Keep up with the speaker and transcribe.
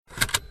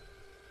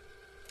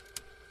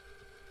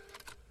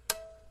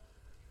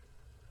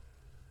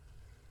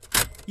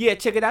Yeah,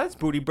 check it out. It's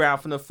Booty Brown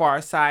from the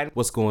Far Side.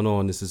 What's going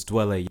on? This is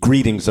Dwelle.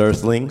 Greetings,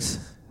 Earthlings.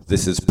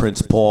 This is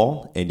Prince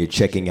Paul, and you're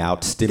checking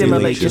out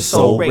Stimulate Your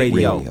Soul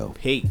Radio.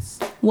 Peace.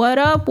 What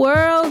up,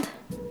 world?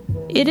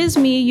 It is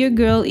me, your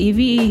girl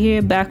EVE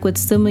here, back with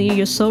Stimulate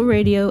Your Soul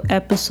Radio,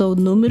 episode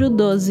numero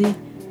 12.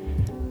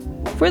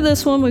 For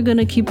this one, we're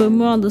gonna keep it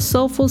more on the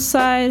soulful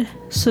side,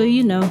 so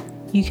you know,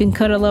 you can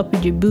cuddle up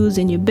with your boos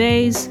and your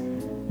baes,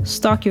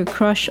 stalk your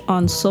crush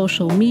on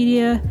social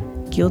media,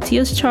 guilty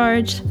as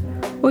charged,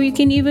 or you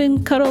can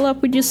even cuddle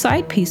up with your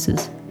side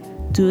pieces.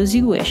 Do as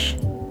you wish.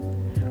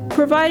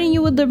 Providing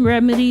you with the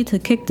remedy to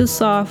kick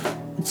this off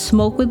with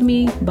Smoke With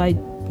Me by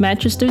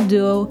Manchester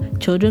duo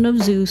Children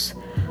of Zeus.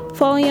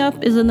 Following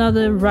up is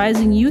another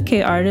rising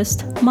UK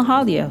artist,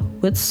 Mahalia,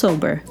 with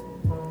Sober.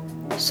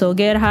 So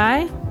get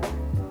high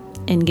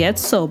and get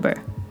sober.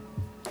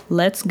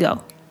 Let's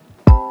go.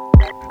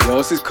 Yo,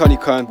 this is Connie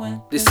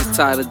Khan. This is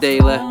Tyler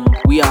Daler.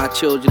 We are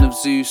Children of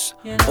Zeus.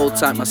 Old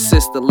time my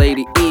sister,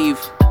 Lady Eve.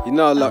 You're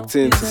now locked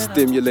in to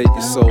Stimulate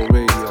Your Soul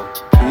Radio.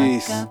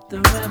 Peace.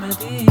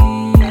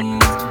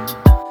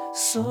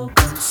 So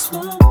come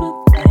smoke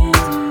with me,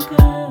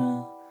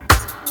 girl.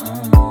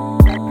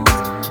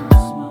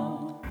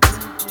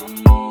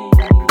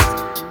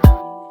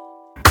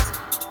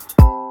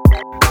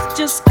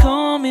 Just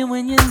call me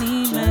when you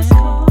need me,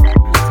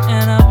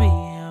 and I'll be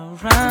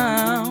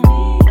around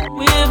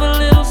with a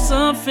little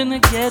something to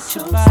get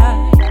you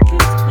by.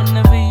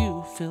 Whenever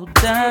you feel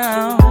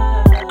down,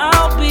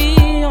 I'll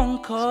be on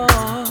call,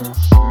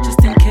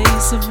 just in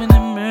case of an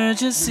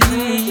emergency.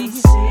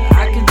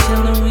 I can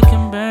chill and we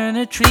can burn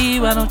a tree.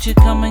 Why don't you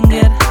come and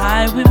get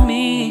high with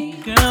me,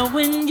 girl,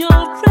 when you're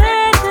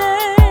ready?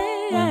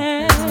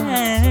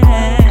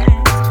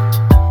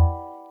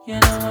 You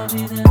know I'll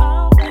be there.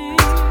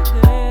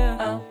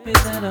 I'll be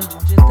there to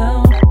hold you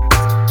down.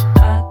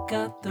 I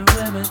got the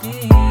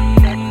remedy.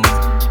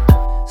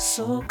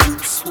 So come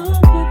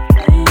smoke with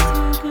me,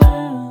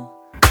 girl.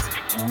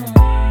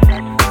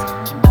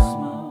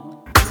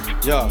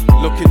 Yeah,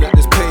 looking at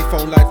this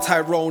payphone like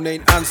Tyrone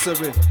ain't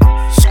answering.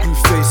 Screw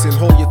facing,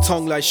 hold your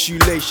tongue like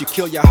shoelace. You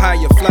kill your high,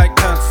 your flight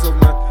cancel,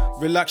 man.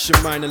 Relax your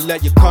mind and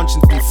let your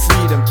conscience be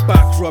free. Then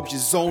back rubs, you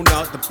zone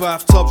out. The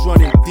bathtub's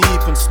running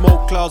deep, and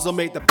smoke clouds will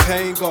make the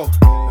pain go.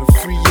 And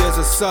 3 years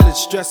of solid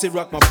stress, it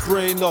rocked my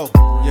brain though.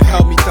 You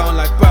held me down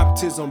like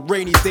baptism.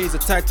 Rainy days, a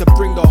type to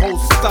bring the whole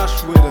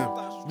stash with him.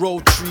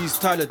 Roll trees,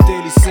 Tyler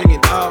Daly singing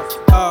out,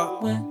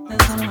 out. And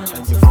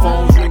your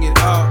phone's ringing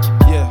out,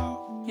 yeah.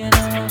 You know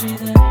I'll be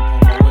there.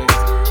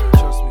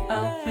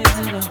 I'll be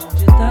there to hold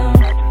you down.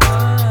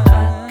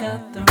 I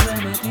got the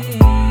remedy.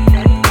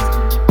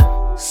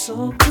 So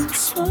come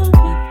smoke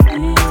with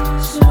me,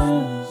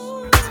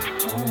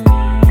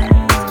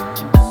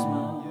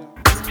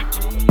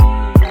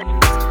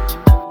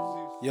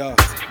 Yeah,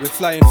 we're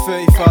flying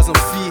 30,000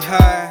 feet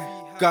high.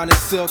 Garnet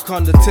silk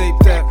on the tape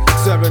deck.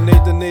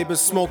 Serenade the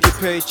neighbors, smoke your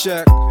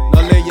paycheck.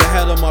 Now lay your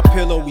head on my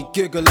pillow, we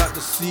giggle at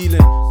the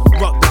ceiling.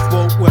 And rock the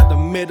boat, we're at the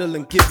middle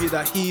and give you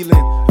that healing.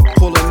 And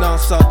pulling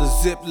outside the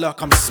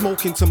ziplock, I'm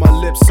smoking till my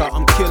lips out.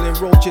 I'm killing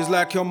roaches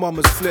like your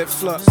mama's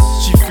flip-flops.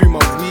 She threw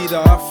my weed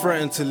out, I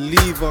threatened to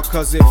leave her.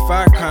 Cause if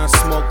I can't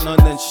smoke none,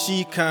 then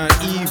she can't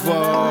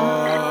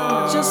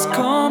either. just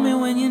call me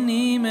when you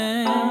need me,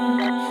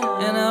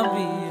 and I'll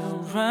be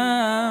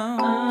around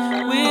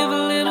with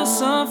a little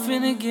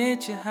something to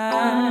get you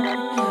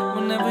high.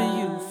 Whenever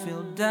you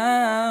feel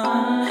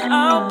down,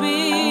 I'll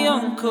be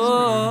on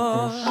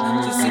call,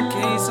 just in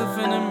case of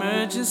an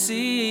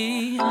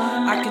emergency.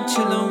 I can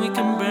chill and we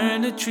can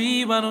burn a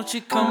tree. Why don't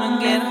you come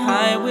and get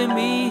high with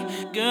me,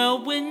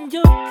 girl, when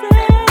you're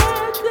ready?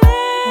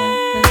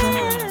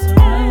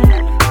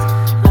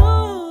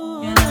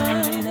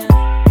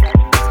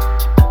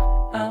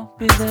 I'll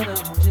be there to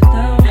hold you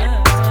down.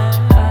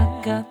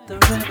 I got the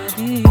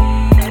remedy.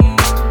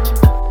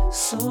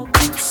 So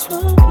come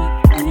smoke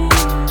with me,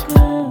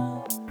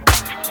 girl.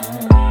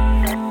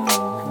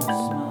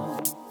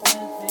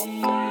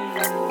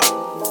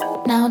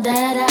 Now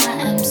that I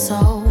am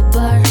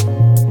sober,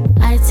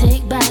 I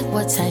take back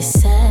what I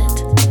said.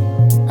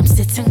 I'm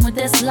sitting with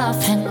this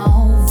love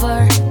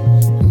hangover,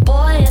 and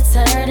boy, it's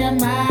hurting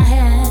my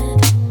head.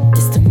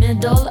 It's the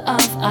middle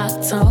of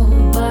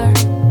October,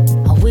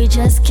 and we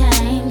just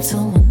came to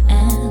an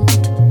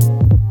end.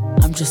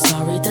 I'm just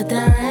sorry that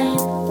there ain't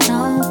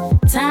no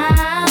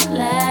time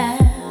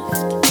left.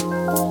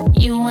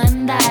 You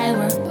and I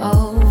were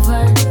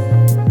over,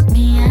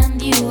 me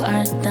and you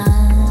are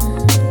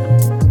done.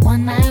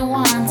 When I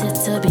wanted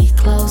to be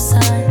closer,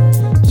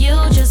 you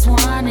just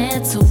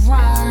wanted to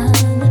run.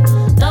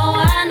 Though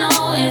I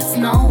know it's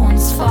no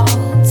one's fault,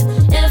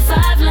 if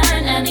I've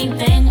learned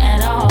anything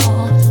at all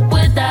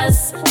with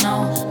us,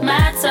 no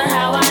matter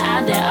how I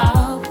add it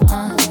up,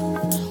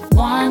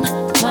 1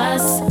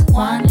 +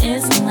 1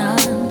 is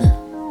none.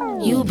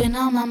 You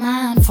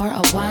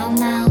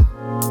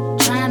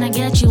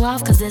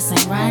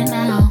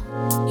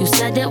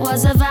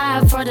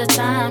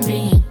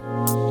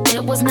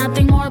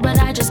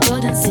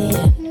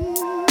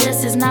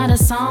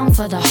song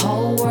for the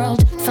whole world.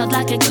 Felt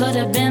like it could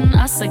have been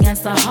us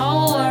against the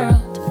whole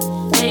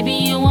world. Baby,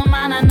 you were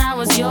mine and I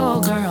was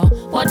your girl.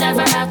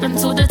 Whatever happened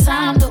to the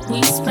time that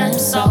we spent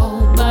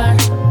sober?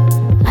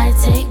 I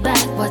take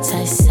back what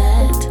I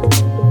said.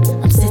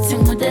 I'm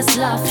sitting with this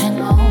love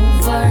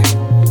hangover.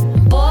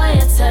 Boy,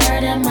 it's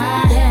hurting my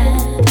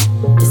head.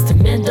 It's the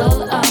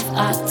middle of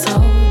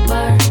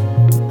October.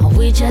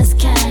 We just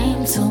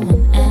came to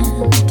an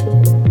end.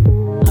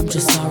 I'm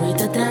just sorry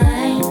that there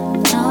ain't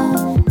no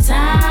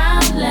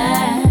time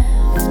left.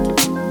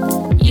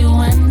 You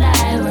and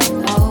I were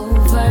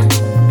over.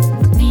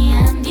 Me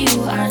and you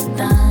are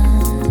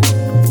done.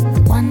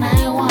 When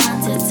I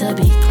wanted to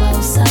be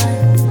closer,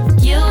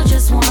 you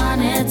just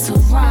wanted to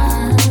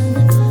run.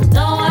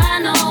 Though I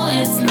know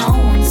it's no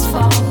one's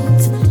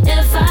fault.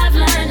 If I've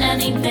learned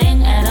anything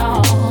at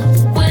all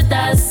with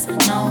us,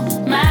 no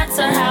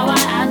matter how I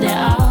add it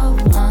up,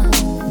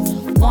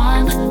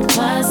 1 +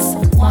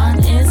 1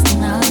 is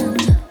none.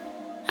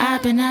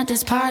 I've been at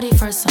this party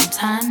for some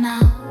time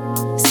now,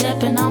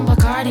 sipping on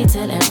Bacardi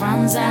till it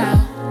runs out.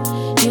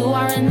 You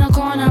are in the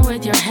corner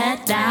with your head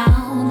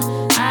down.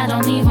 I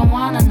don't even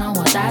wanna know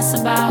what that's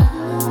about,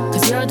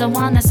 'cause you're the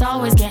one that's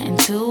always getting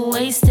too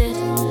wasted,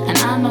 and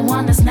I'm the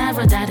one that's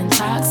never that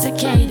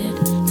intoxicated.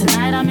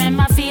 Tonight I'm in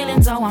my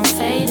feelings, oh I'm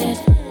faded,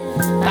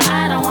 but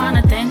I don't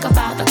wanna think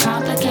about the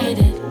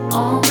complicated.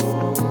 Oh,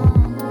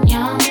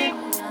 young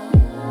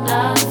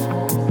love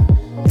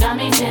got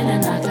me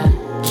feeling like I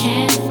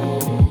can't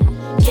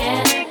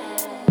get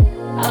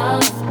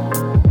up,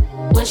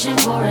 wishing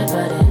for it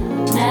but it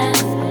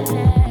never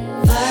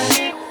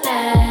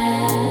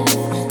left.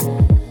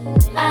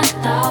 I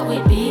thought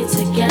we'd be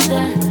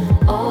together,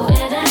 oh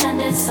it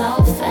ended so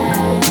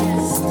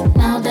fast.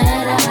 Now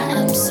that I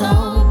am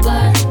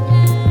sober,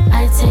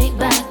 I take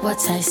back what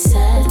I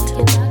said.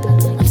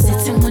 I'm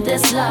sitting with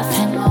this love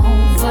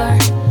hangover.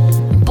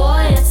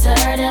 Boy, it's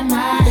hurting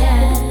my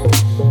head.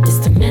 It's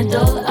the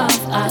middle of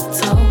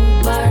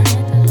October,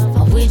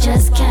 but we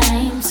just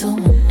came to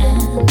an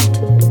end.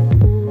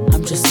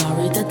 I'm just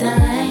sorry that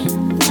there ain't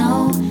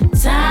no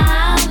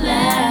time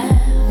left.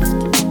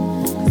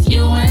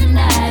 You and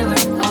I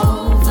were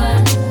over.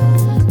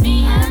 Me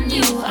and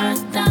you are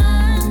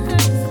done.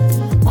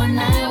 When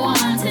I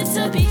wanted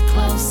to be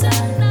closer,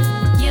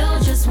 you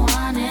just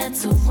wanted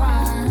to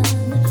run.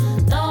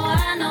 Though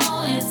I know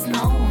it's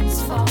no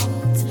one's fault.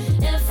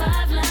 If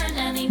I've learned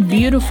anything,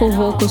 Beautiful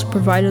vocals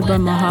provided by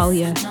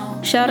Mahalia.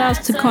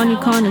 Shoutouts to Kanye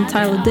Khan and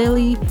Tyler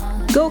Daly.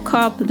 Go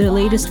cop their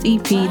latest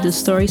EP, The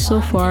Story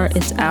So Far.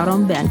 It's out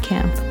on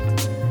Bandcamp.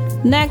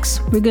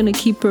 Next, we're gonna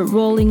keep it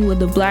rolling with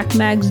the Black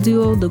Mags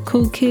duo, The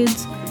Cool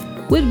Kids,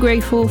 with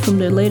Grateful from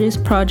their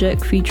latest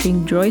project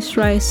featuring Joyce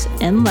Rice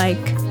and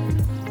Like.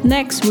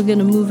 Next, we're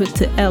gonna move it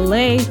to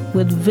LA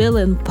with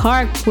Villain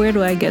Park. Where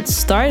do I get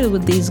started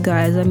with these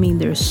guys? I mean,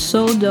 they're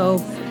so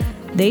dope.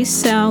 They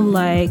sound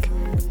like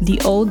the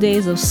old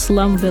days of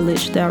Slum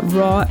Village, that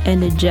raw,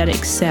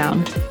 energetic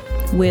sound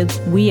with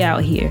We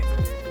Out Here.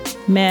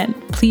 Man,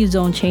 please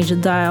don't change the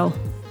dial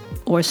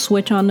or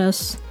switch on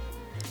us.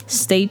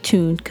 Stay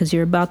tuned, because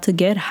you're about to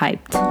get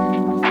hyped.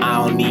 I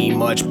don't need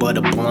much but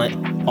a blunt.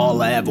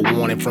 All I ever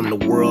wanted from the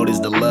world is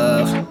the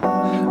love.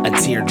 A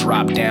tear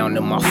dropped down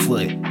to my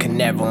foot. Can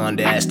never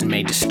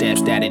underestimate the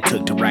steps that it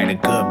took to write a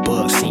good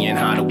book. Seeing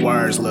how the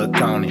words look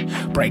on it.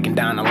 Breaking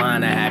down the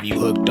line, I have you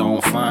hooked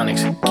on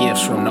phonics.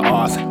 Gifts from the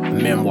author, a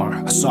memoir.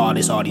 I saw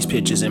this, all these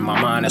pictures in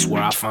my mind. That's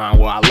where I find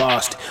where I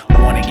lost it.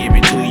 I wanna give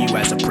it to you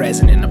as a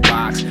present in the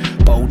box.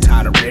 Bow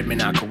tie the ribbon,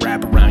 I could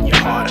wrap around your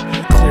heart.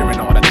 Clearing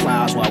all the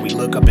clouds while we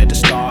look up at the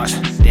stars.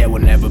 There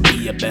will never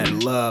be a better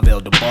love,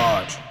 Elder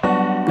Barge.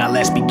 Now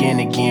let's begin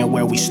again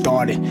where we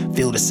started.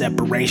 Feel the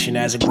separation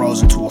as it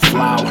grows into a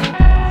flower.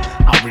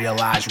 I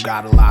realize you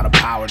got a lot of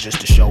power just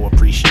to show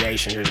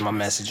appreciation. Here's my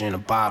message in a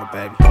bottle,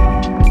 baby.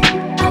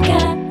 I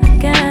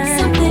got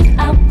something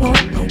I want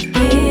to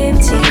give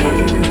to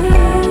you.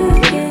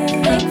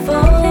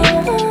 Thankful.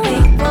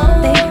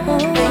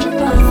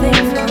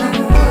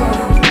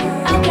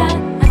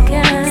 I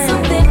got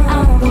something I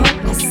want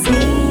to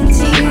sing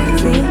to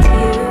you.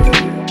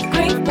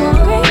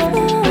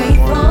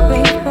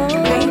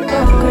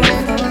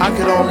 I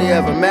could only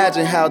ever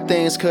imagine how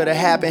things could have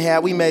happened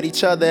had we met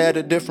each other at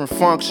a different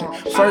function.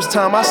 First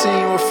time I seen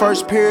you in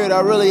first period,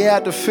 I really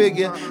had to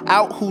figure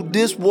out who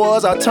this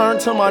was. I turned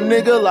to my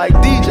nigga like,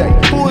 DJ,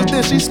 who is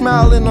this? She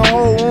smiling, the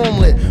whole room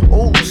lit.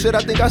 Oh shit, I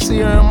think I see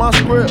her in my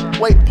script.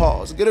 Wait,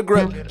 pause, get a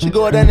grip. She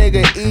go at that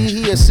nigga E,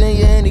 he a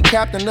senior and he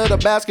captain of the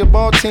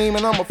basketball team,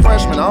 and I'm a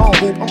freshman. I don't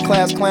hoop, I'm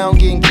class clown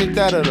getting kicked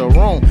out of the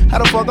room. How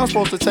the fuck I'm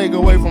supposed to take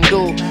away from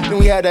dude? Then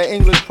we had that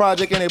English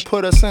project and they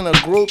put us in a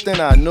group. Then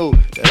I knew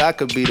that I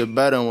could be the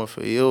better one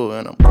for you,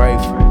 and I'm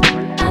grateful.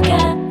 I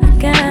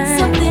got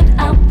something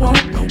I want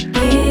to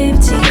give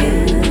to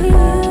you.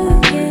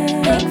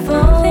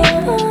 Thankful. I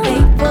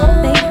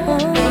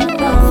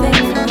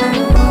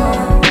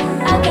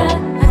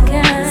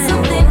got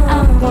something I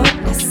want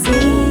to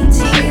sing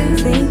to you.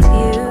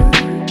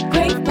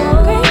 Grateful.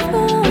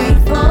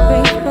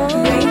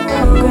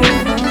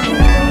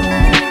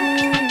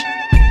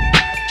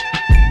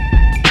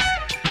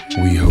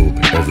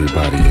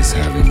 everyone's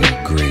having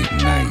a great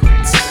night.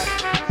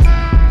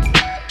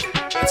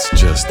 It's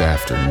just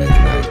after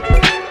midnight.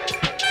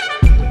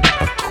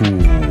 A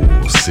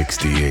cool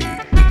 68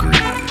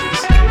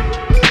 degrees.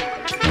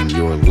 And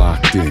you're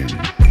locked in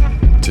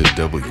to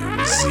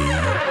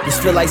WZ. This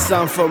feel like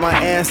something for my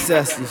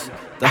ancestors.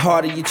 The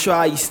harder you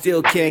try, you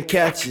still can't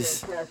catch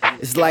us.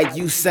 It's like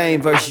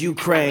Usain versus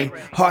Ukraine.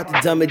 Hard to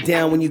dumb it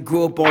down when you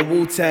grew up on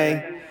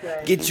Wu-Tang.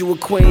 Get you a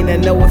queen that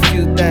know a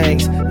few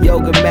things.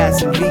 Yoga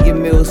mats and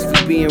vegan meals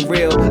for being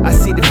real. I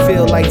see the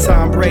feel like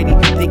Tom Brady.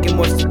 Thinking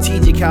more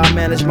strategic how I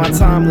manage my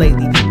time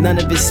lately. None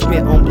of it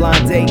spent on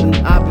blind dating.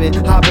 I've been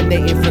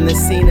hibernating from the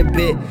scene a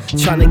bit.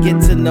 Trying to get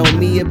to know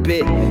me a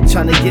bit.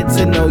 Trying to get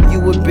to know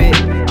you a bit.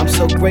 I'm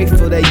so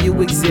grateful that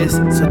you exist.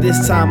 So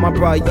this time I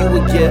brought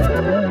you a gift.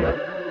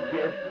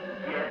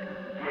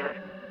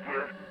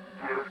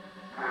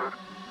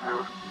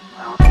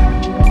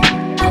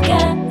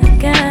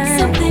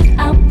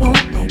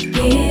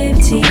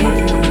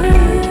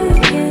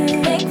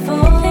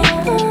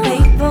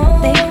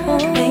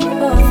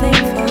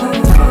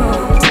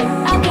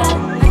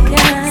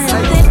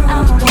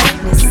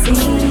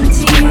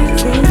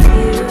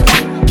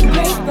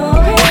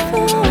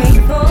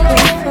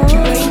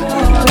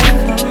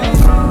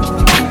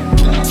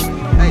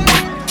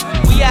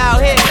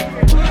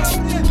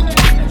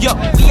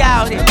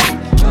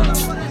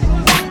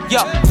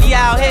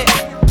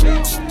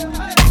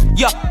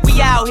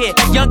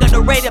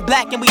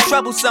 Black and we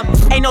troublesome.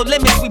 Ain't no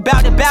limits, we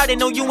bout it.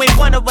 No, you ain't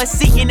one of us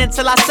seeking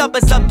until our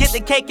supper's up. Get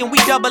the cake and we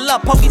double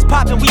up. Police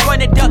poppin', we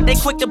run it up. They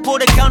quick to pull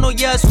the gun on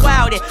ya, it's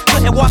wild it.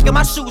 Couldn't walk in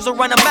my shoes or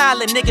run a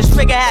mile. And niggas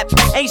trigger happy.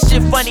 Ain't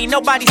shit funny,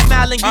 nobody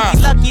smiling. You be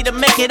lucky to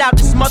make it out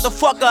this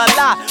motherfucker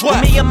alive.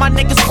 When me and my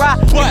niggas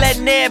ride, we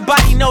letting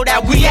everybody know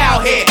that we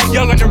out here.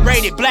 Young,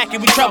 underrated, black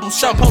and we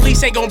troublesome.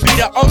 Police ain't gon' be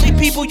the only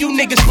people you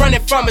niggas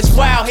running from. It's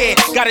wild here.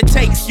 Gotta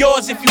take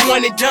yours if you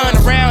want it done.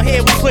 Around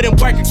here, we put in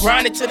work and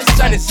grind it till the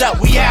sun is up.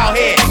 We out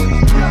here.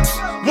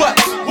 What?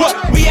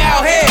 We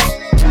out here.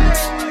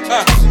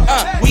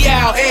 We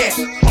out here.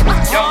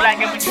 Young black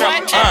and we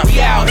trouble. We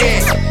out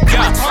here.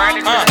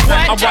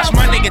 I watched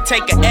my nigga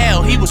take a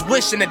L. He was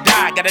wishing to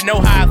die. Gotta know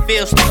how it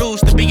feels to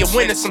lose, to be a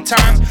winner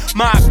sometimes.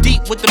 Mob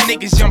deep with them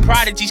niggas, young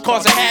prodigies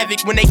causing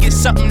havoc. When they get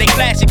something, they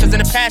flash it. Cause in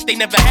the past, they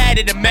never had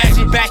it.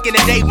 Imagine back in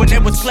the day when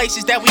there was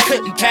places that we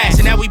couldn't pass.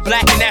 And now we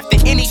blacking after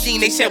anything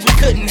they said we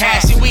couldn't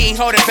have. See, we ain't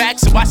holding back,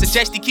 so I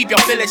suggest you keep your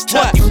feelings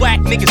tough. You whack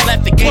niggas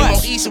left the game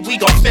on E, so we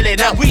gon' fill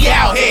it up. We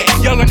out here,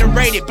 young,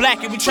 underrated,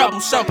 black and we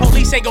troublesome.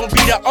 Police ain't gon'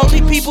 be the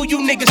only people you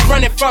niggas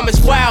running from.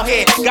 It's wild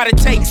here. Gotta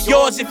take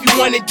yours if you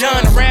want it done.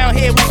 Around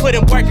here, we put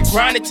in work and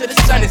grind it till the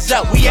sun is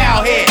up. We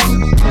out here.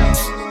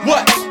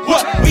 What?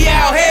 We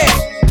out here.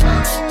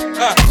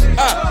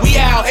 We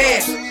out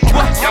here.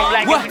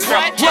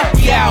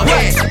 We out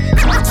here.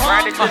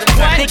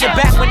 Thinking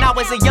back when I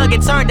was a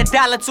youngin', turned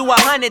 $1 to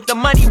 100. The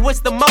money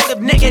was the motive,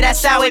 nigga,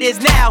 that's how it is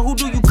now. Who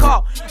do you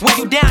call when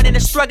you down and the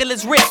struggle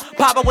is real?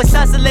 Papa was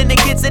hustling to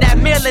get to that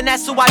meal, and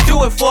that's who I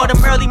do it for.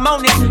 Them early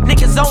mornings,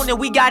 niggas on it,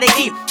 we gotta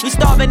eat. We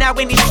starving out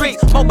in these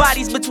streets, more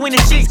bodies between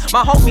the sheets.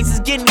 My homies is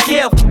getting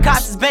killed,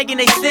 cops is begging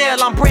they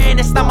still. I'm praying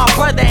it's not my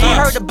brother, ain't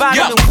heard about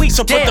him in weeks.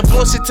 So put the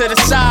bullshit to the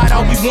side,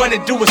 all we wanna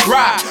do is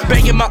ride.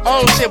 Banging my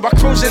own shit while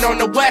cruising on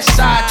the west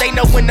side. They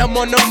know when I'm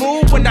on the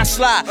move when I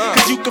slide.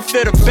 Cause you can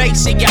feel the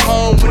bass in your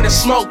home when the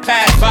smoke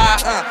pass by.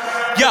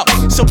 Yo,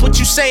 so what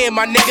you saying,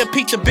 my nigga?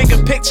 Peep the bigger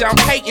picture, I'm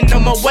hating, no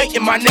more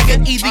waiting, my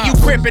nigga. Either you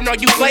crippin' or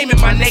you blaming,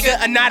 my nigga.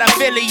 Or not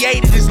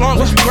affiliated, as long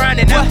as we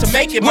grinding out to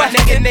make it, my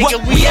nigga.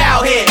 We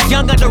out here.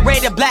 Young,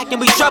 underrated, black, and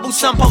we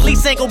troublesome.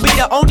 Police ain't gon' be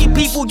the only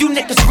people you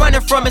niggas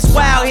running from. It's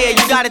wild here.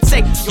 You gotta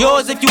take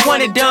yours if you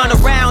want it done.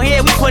 Around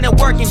here, we put in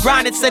work and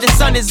grind it till the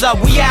sun is up.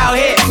 We out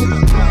here.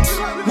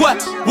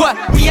 What?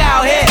 We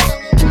out here.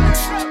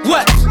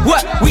 What?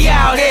 We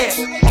out here.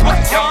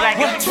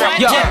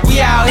 We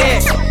out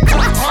here.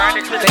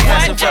 They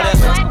asking for the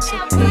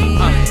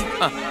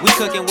we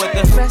cooking with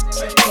the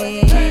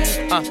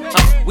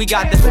we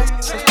got the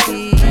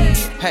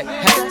hey,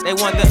 they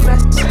want the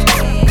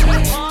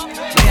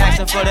they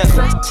asking for the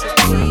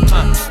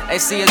they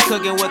see us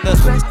cooking with the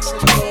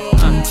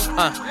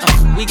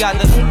we got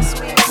the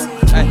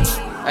hey.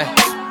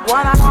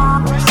 What I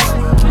want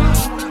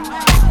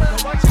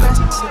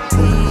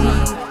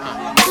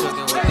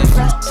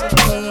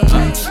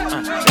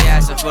they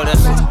asking for the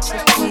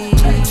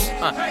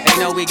they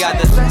know we got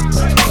the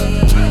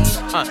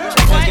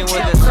cooking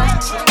with the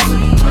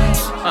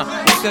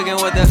we cooking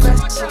with the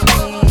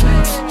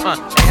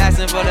they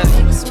asking for the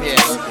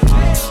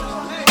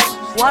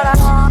What I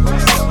want.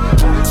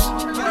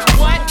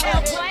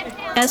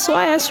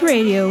 SYS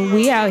Radio,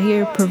 we out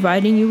here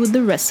providing you with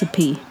the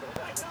recipe.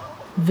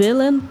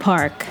 Villain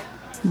Park.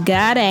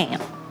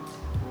 Goddamn.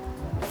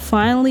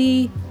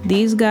 Finally,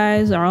 these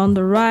guys are on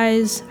the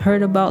rise.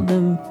 Heard about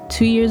them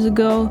 2 years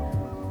ago.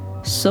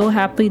 So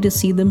happy to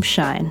see them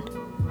shine.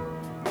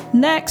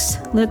 Next,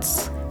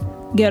 let's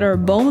get our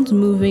bones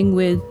moving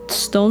with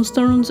Stone's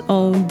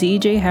own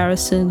DJ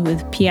Harrison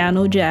with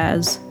Piano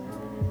Jazz.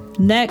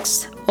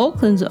 Next,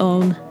 Oakland's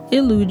own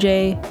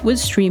Illuj with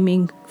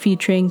Streaming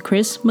featuring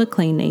Chris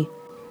McClaney.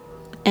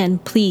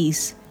 And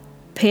please,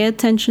 pay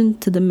attention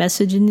to the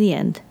message in the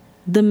end.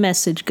 The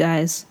message,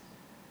 guys.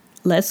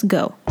 Let's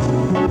go.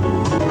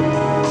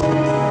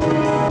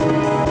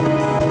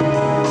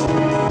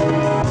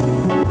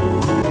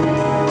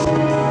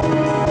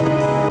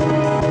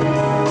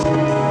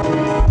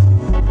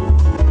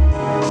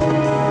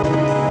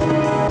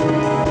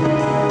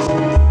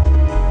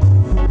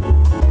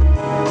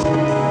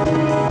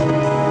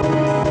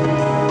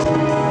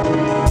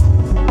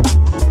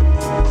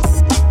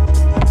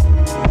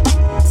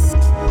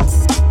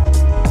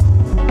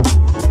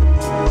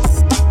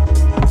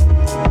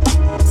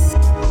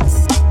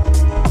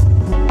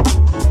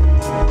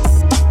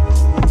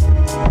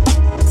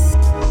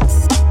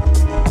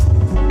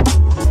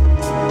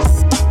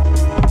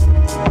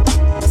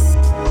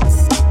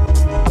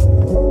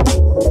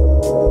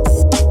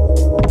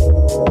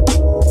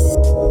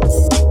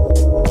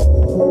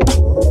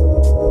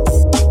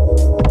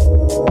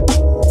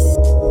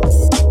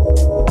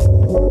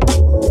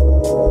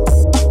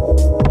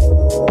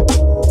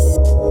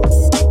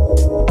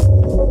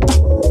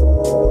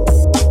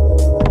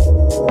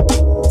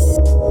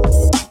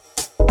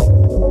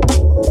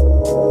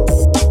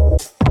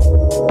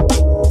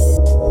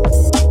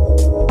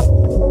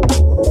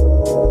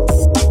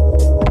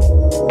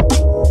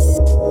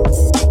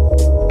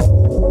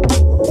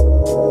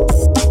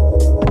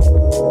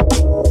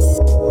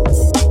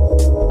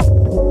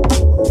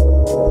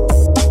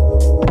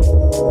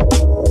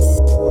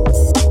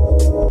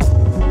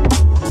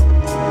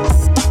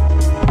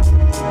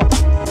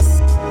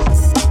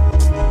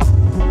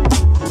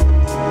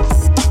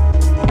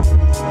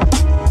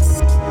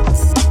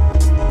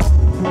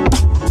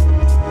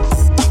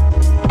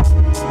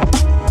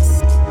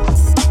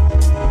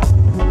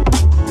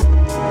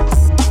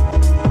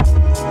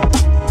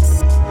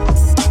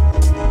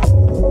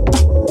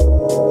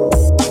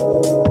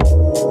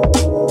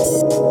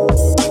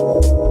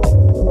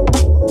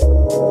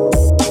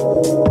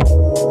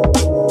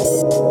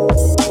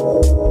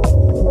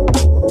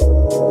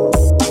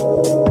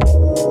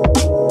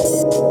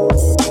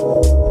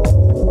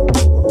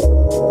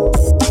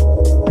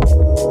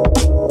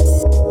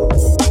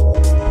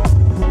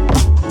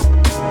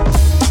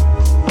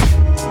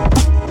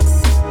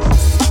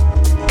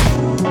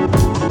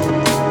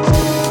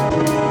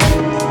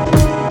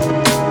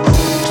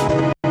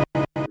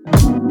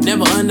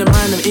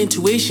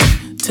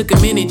 Intuition. Took a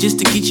minute just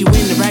to get you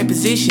in the right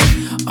position.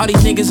 All these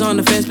niggas on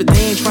the fence, but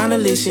they ain't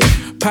tryna listen.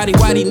 Potty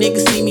whitey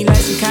niggas see me like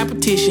some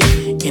competition.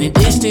 In the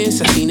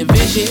distance, I seen a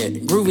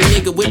vision. Groovy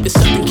nigga whipping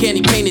something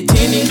candy painted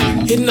tinted.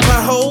 Hitting the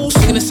potholes,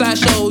 singing a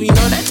sideshow. You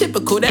know that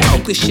typical, that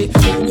Oakley shit.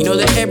 You know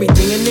that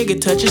everything a nigga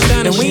touches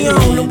down. And we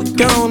own it, we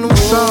gone, and we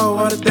saw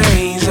all the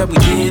things that we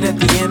did at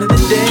the end of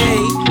the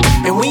day.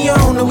 And we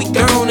own it, we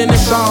gone, and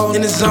it's all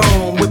in the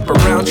zone. Whip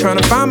around trying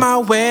to find my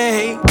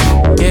way.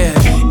 Yeah,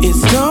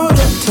 it's no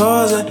the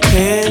tours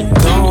ahead,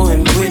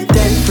 going with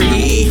that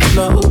free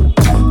flow.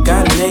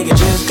 Got a nigga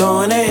just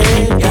going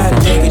ahead, got a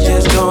nigga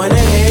just going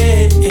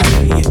ahead. Yeah.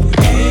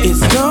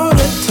 It's no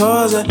the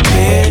tours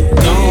ahead,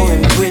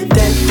 going with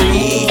that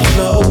free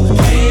flow.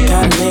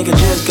 Got a nigga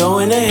just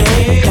going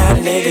ahead, got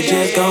a nigga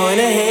just going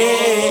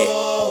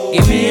ahead.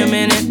 Give me a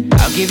minute,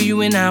 I'll give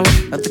you an hour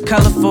of the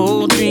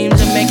colorful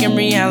dreams I'm making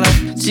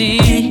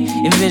reality.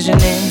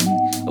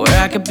 Envisioning where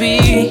I could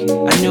be,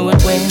 I knew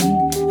it when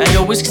I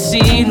always could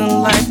see the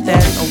life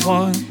that I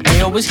want.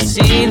 I always could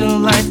see the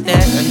life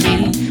that I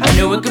need. I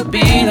knew it could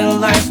be the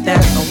life that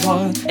I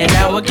want, and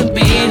now it could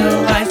be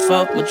the life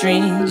of my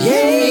dreams.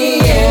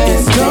 Yeah,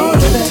 it's no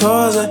the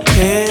tours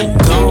ahead,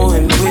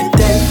 going with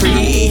that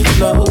free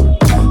flow.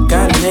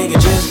 Got a nigga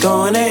just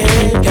going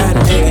ahead, got a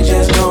nigga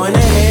just going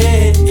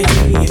ahead.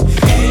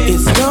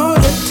 It's no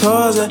the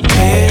tours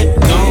ahead,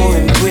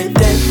 going with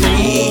that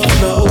free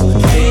flow.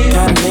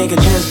 Got a nigga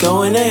just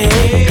going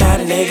ahead, got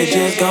a nigga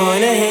just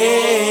going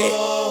ahead.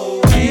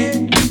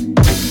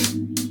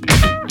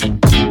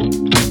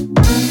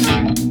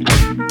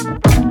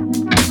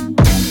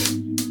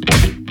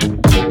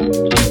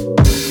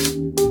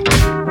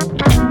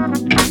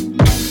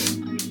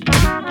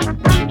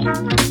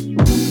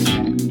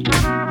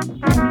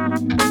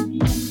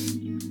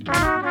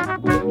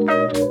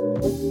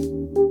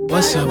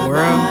 What's up,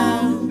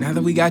 world? Now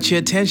that we got your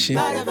attention,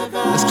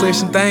 let's clear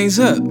some things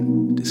up.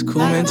 This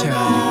cool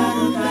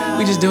mentality.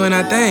 We just doing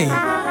our thing.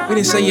 We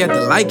didn't say you have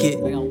to like it.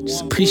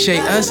 Just appreciate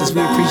us as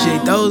we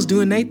appreciate those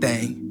doing their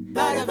thing.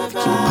 If you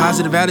keep a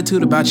positive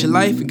attitude about your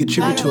life and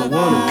contribute to a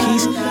world of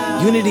peace,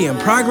 unity, and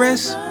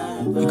progress,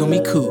 you're gonna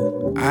be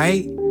cool,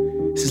 alright?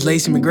 This is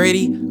Lacey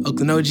McGrady,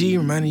 Oakland OG,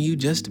 reminding you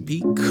just to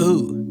be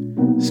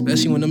cool.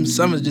 Especially when them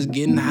summers just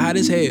getting hot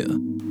as hell.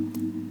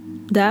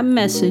 That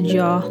message,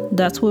 y'all,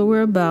 that's what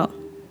we're about.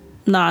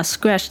 Nah,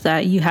 scratch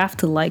that, you have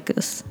to like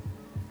us.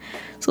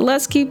 So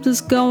let's keep this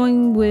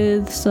going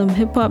with some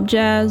hip-hop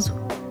jazz.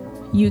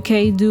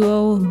 UK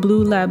duo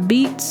Blue Lab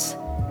Beats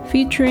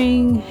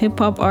featuring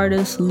hip-hop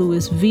artist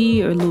Louis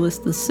V or Louis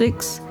the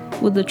Sixth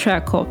with a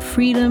track called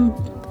Freedom.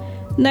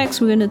 Next,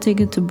 we're gonna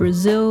take it to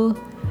Brazil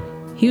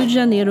Rio de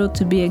Janeiro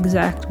to be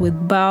exact, with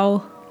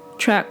Bao,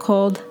 track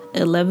called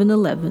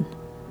 1111.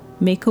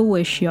 Make a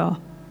wish, y'all.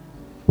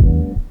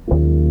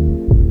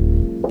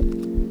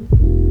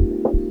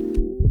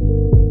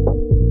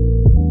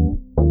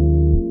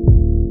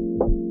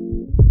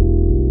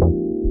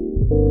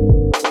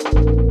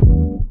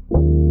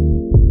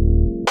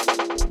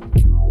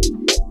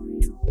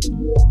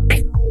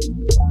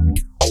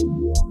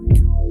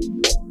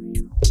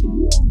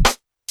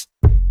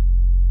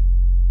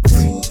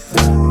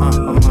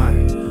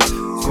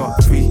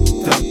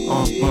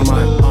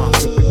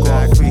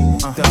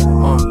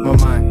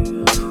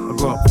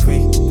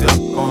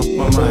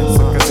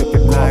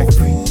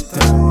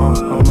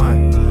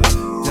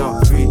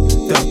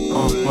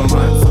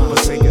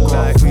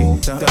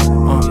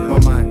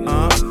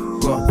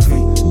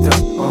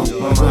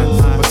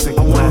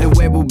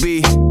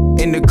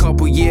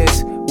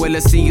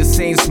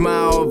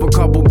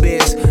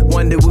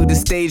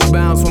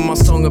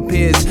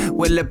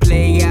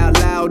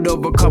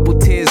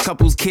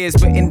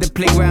 But in the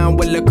playground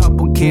with a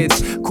couple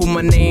kids, call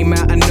my name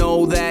out, I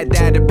know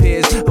that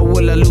appears. Or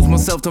will I lose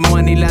myself to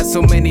money like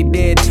so many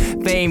did?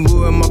 Fame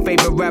ruin my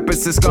favorite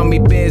rappers, it's scummy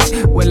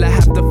biz. Will I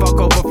have to fuck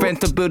over friends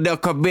to build a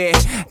career?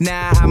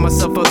 Now I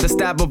myself at the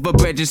stab of a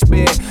bread and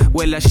spear.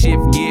 Will I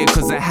shift gear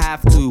cause I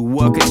have to?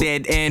 Work a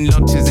dead end,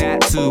 lunches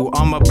at 2.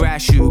 I'm a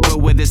brass shoe,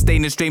 but with a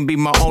stainless string be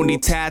my only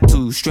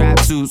tattoo. Strap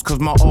suits cause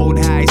my old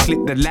high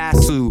slipped the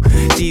lasso.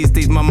 These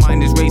days my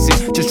mind is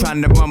racing, just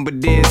trying to run with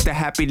this. The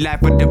happy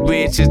life of the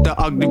rich is the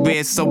ugly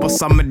risk, so what's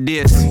some of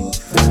this?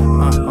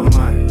 On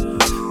my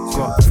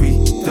got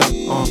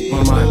freedom on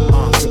my mind,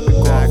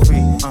 got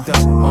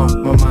freedom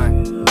on my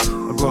mind.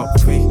 I got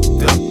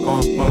freedom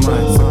on my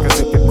mind, so I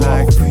take it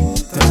like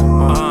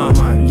freedom on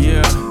my mind.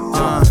 Yeah,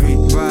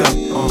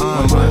 freedom on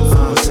my mind, so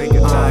I take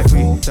it like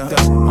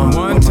freedom on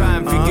one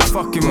time, think your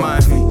fucking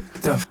mind.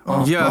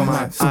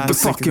 Yeah, think your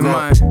fucking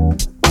mind.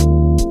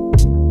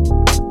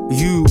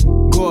 You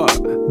got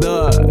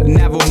the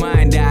narrow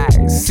mind,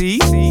 I see.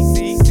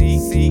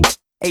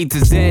 A to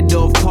Z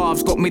of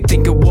paths got me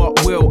thinking,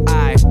 what will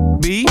I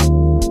be?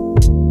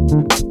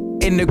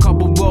 In a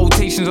couple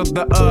rotations of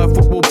the earth,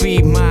 what will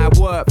be my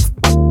worth?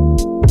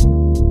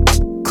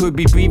 Could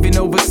be breathing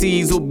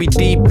overseas or be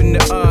deep in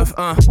the earth,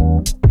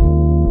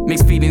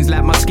 Mixed feelings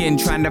like my skin,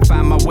 trying to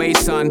find my way,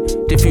 son.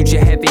 The future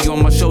heavy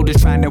on my shoulders,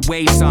 trying to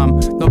weigh some.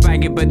 Not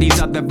banging, but these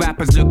other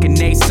rappers looking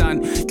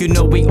nascent. You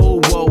know we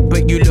all woke,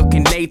 but you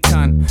looking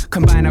latent.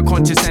 Combine our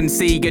conscious and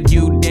see a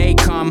new day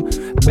come.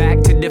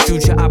 Back to the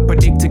future, I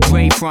predict a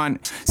great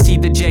front. See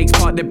the Jakes,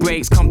 part the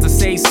brakes, come to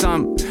say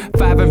some.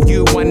 5 of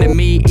you, 1 of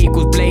me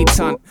equals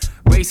blatant.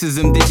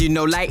 Racism, did you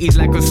know light is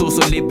like a source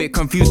of limit?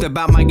 Confused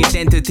about my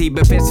identity,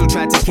 but pencil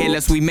tried to kill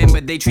us. Remember,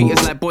 they treat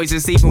us like boys,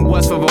 it's even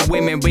worse for the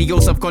women. But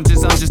you're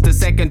self-conscious, I'm just a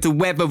second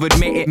to ever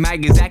admit it.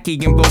 Magazaki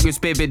and broken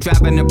spirit,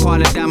 driving a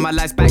parlor down my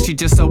life's backstreet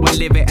just so I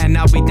live it. And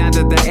I'll be down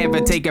to the ever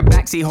take a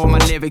backseat, hold my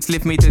lyrics,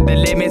 lift me to the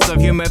limits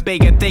of human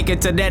being and thinking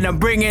to then I'm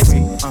bringing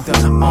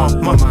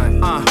on my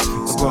mind, I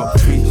got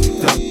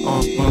freedom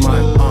on my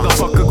mind, the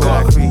fuck I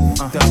got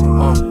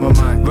freedom on my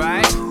mind,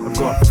 right? I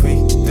got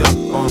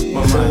freedom on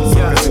my mind,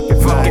 yeah,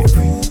 fuck it,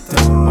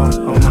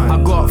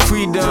 I got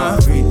freedom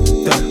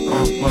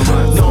on my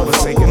mind, don't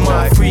fuck with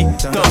my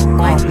freedom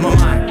on my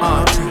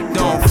mind,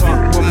 don't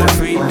fuck with my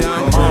freedom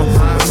on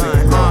my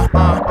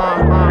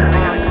mind,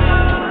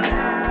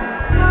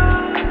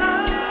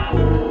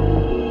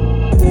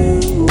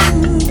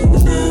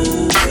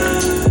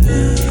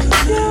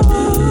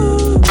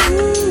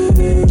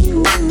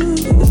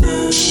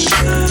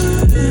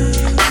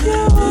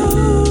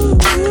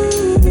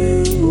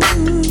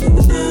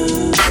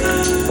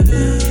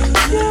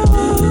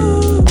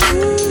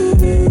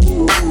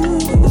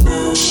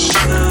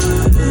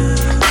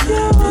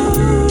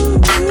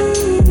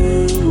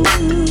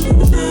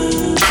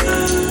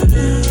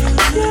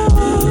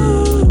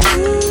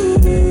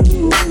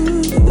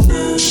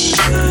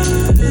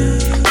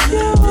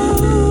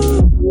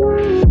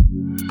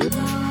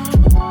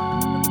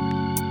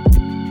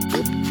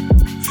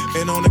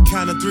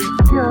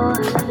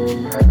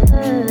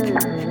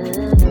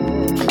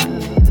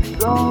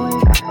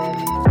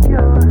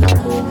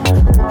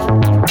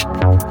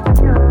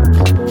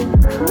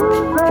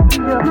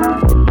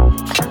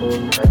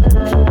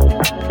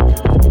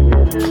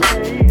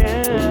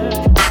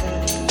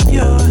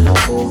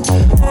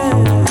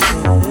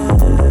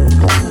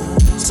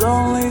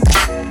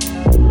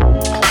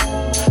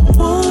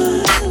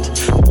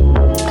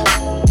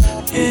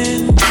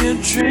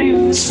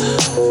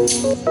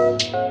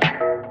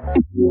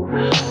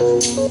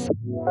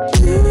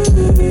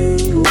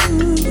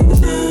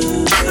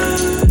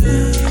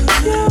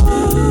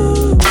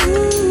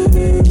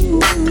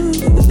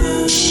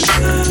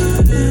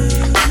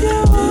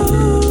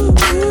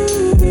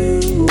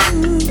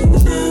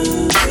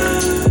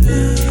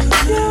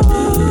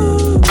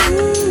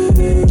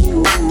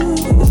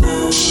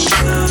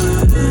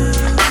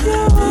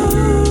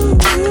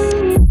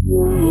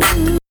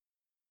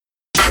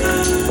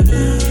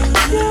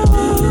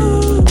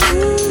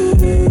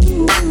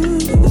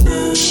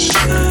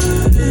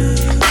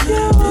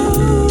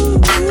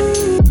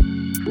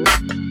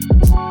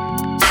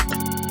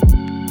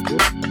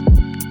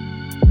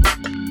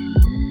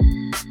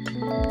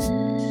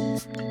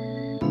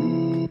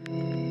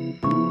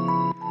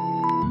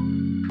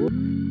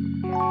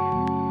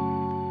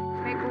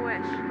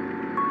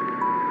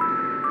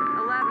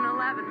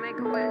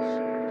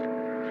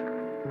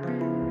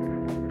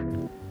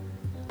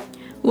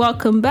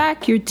 Welcome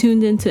back. You're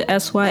tuned into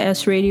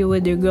SYS Radio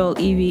with your girl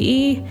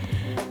EVE.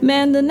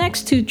 Man, the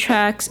next two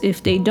tracks,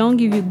 if they don't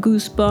give you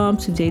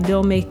goosebumps, if they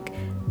don't make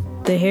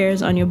the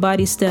hairs on your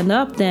body stand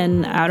up,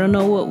 then I don't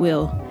know what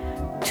will.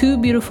 Two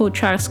beautiful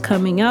tracks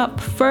coming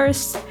up.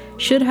 First,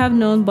 Should Have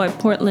Known by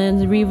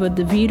Portland's Riva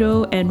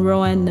DeVito and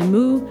Rowan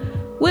Namu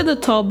with a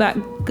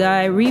Tallback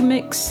Guy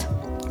remix.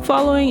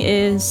 Following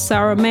is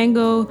Sour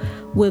Mango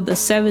with a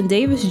Seven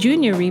Davis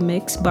Jr.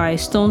 remix by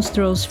Stone's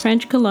Throw's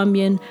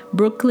French-Colombian,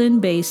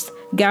 Brooklyn-based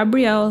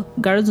Gabriel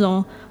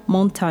Garzon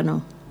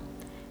Montano.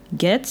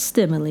 Get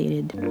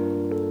stimulated.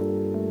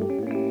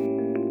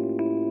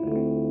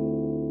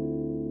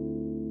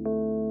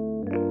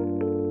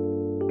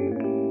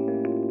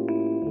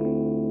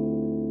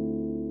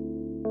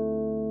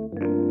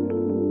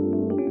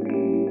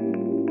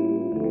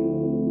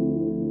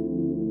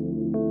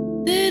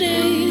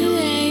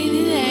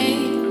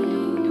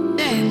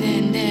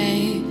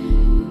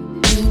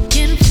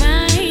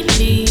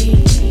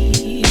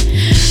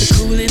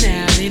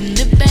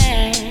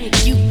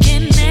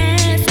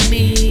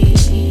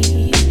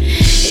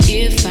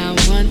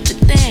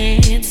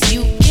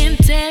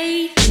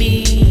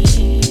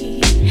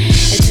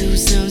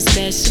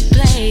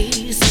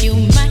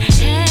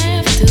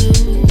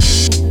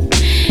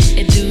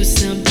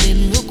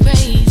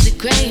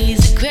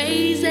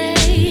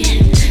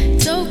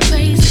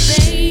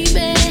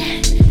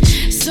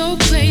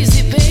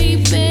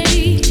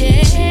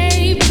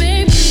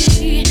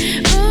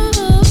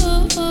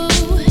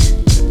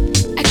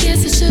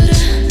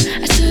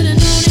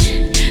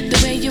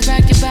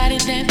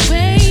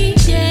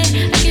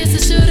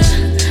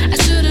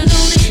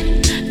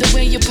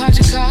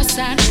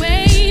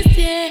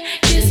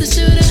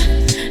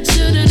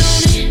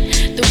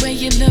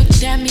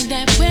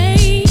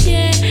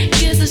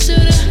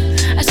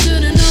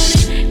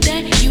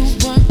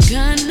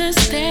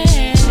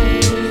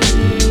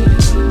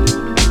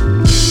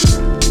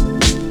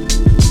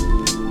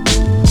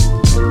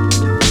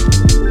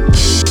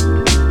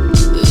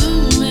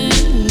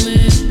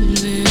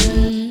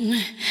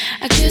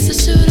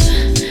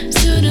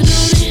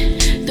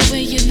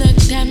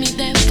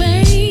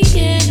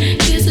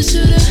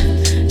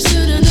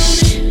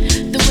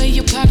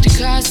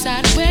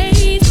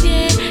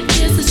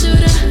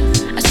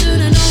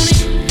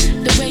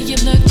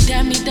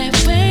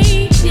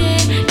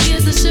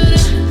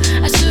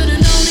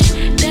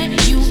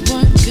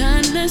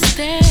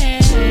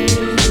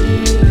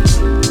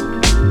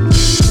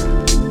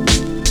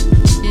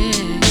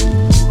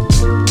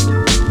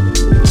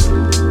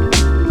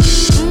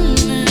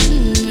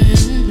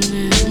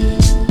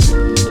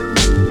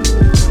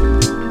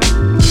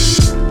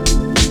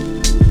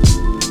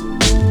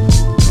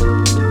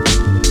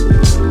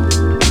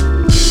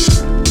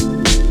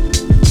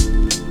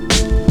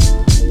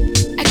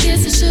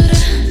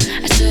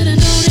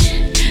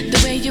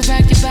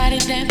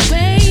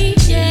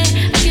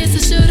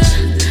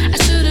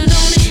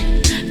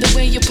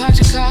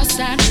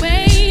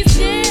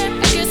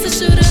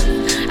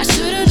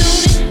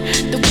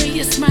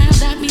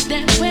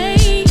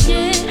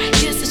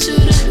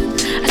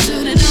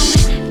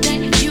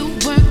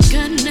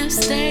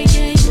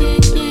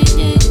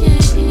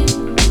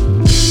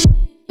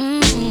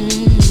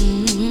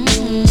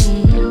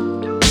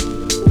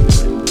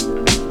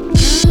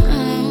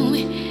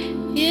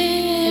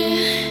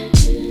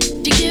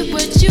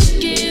 What you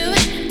give,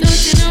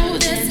 don't you know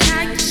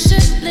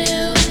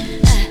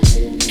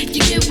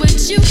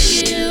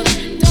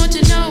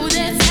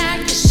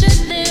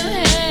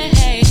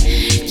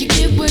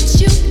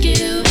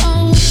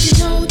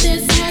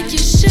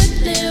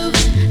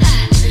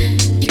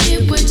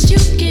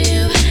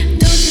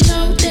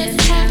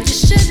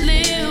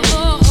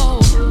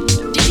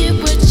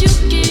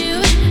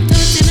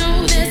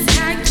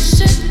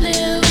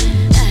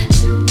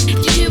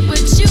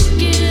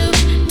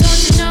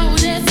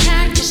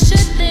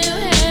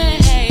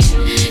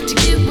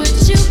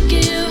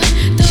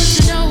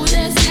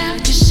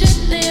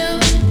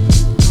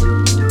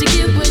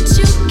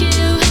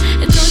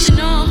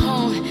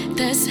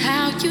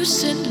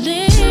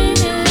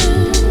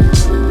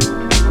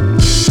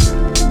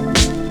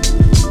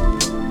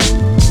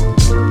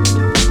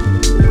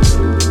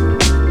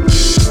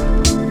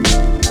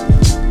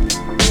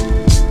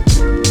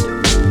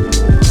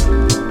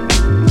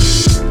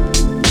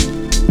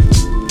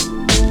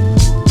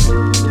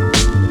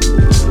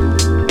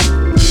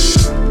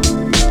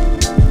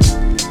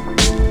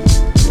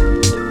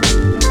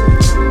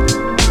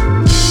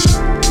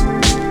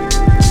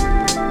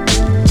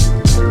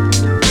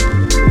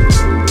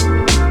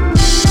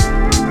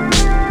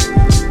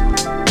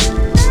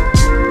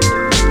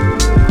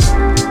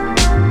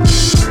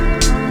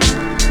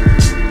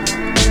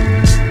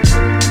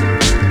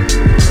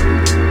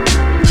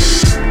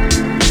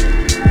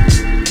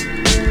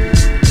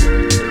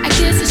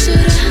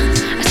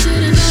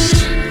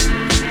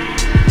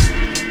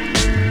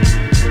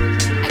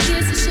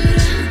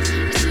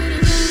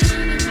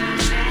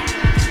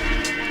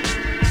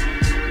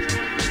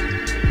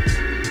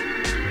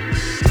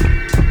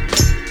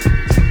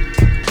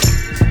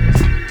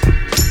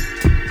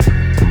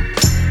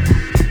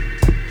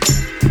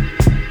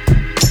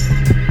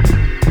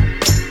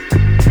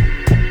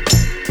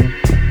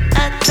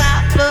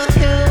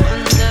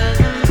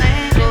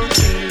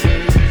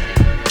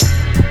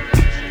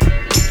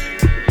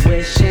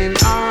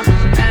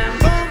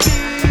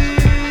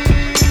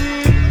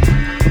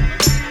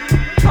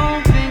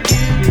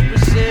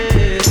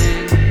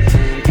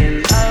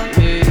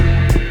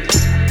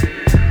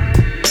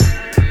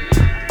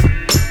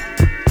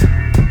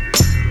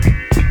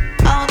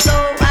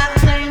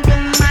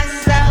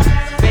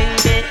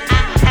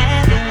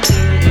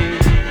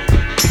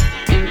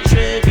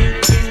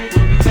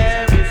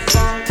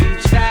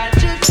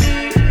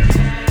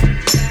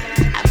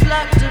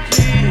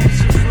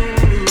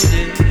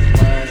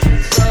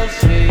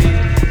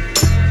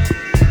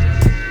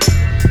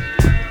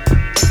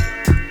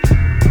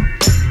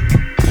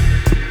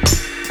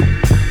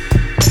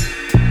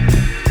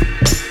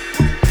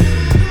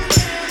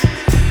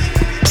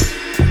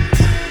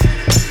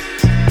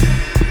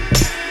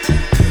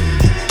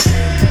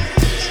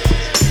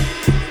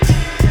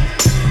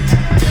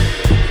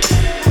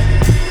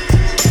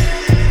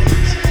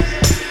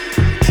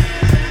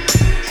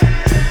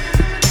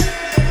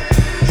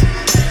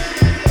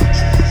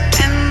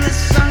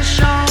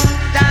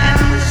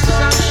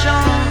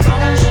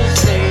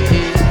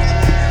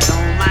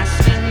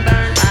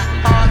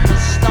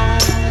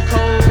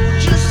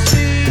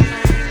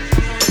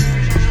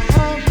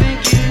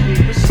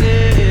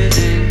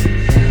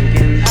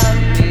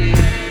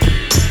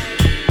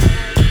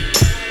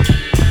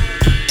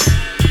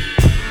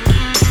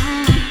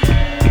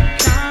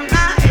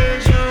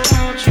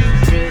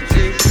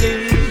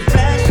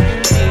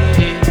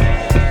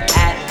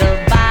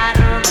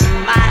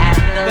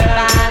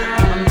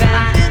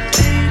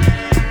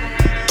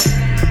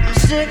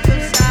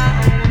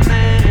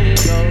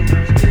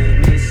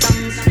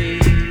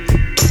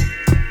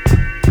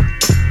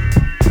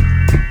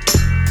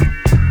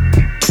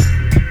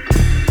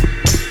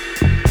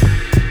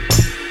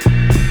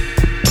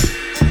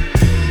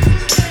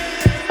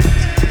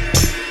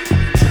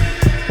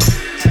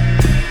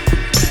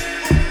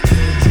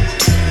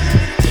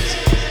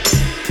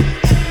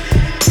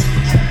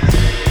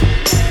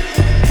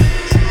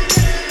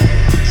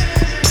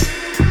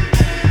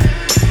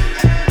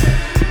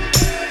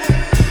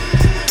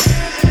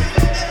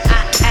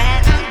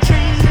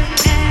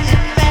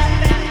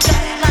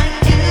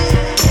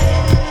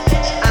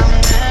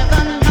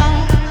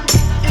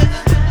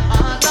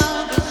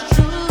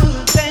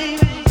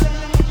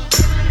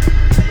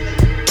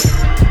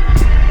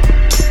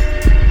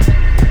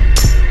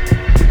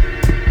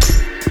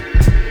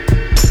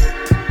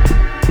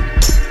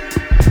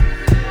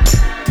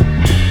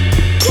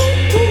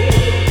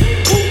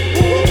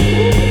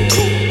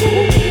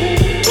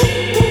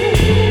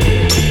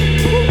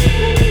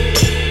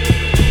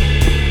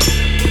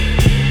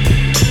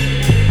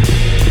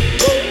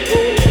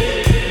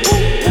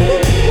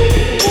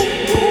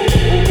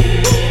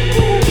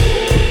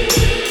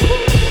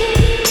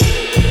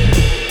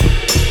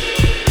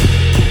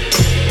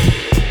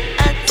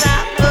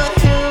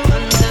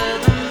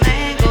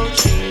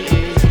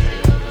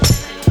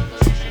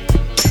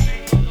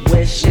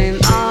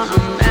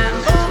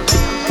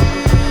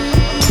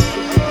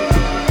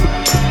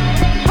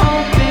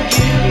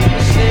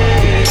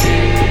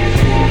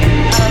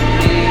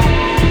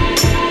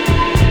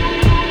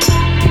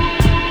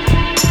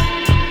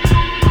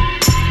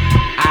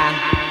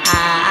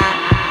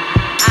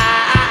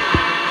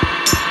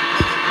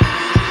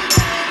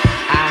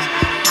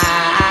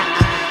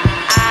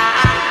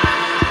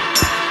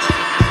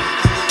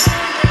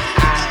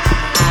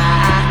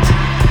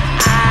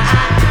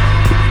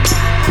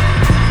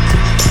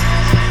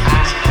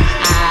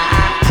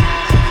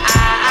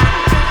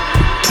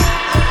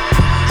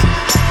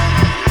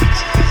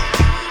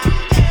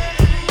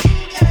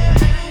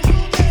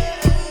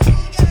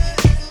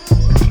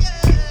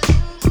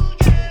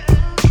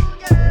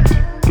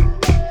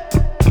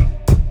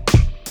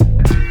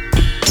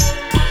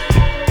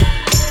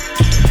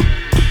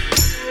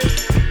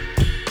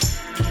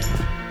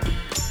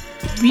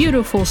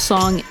Beautiful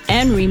song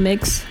and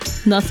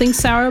remix. Nothing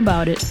sour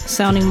about it,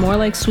 sounding more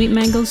like sweet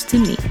mangoes to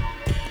me.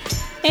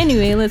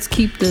 Anyway, let's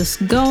keep this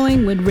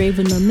going with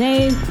Raven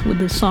Lene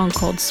with a song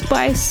called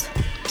Spice,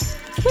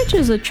 which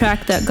is a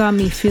track that got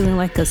me feeling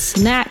like a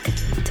snack.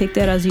 Take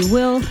that as you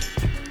will.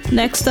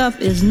 Next up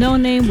is No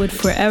Name with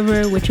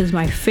Forever, which is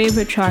my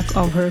favorite track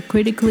of her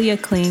critically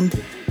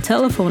acclaimed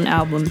Telephone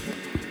album,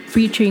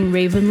 featuring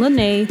Raven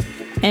Lene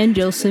and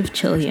Joseph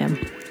Chilliam.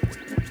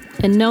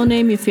 And No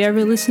Name, if you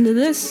ever listen to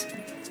this,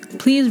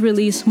 please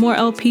release more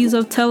LPs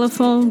of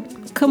Telephone.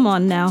 Come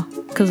on now,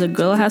 cause a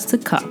girl has to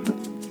cop.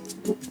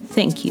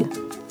 Thank you.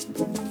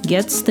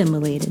 Get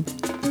stimulated.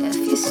 If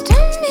you stir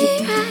me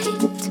right,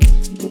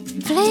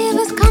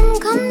 flavors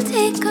come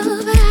take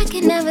over. I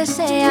can never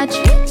say I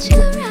treat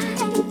you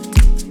right.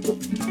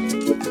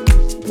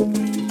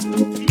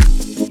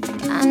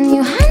 And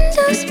you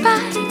handle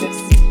spice.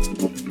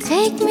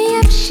 Take me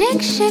up,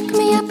 shake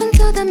me up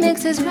until the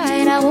mix is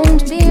right. I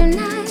won't be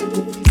nice.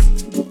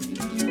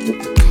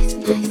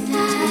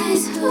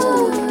 Nice,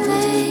 ooh,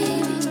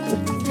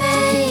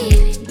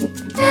 baby,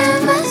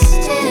 never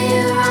stay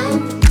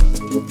around.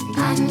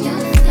 I'm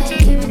your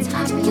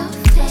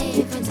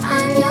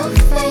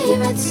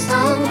favorite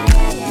song.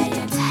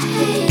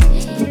 Take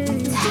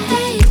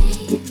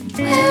me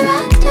where I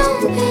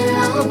don't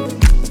belong.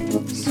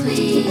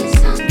 Sweet,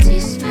 salty,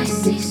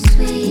 spicy,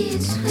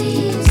 sweet,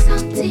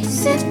 salty.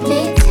 Sip me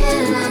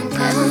till I'm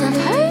gone. I've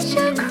heard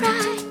you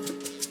cry.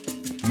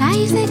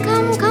 Lies they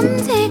come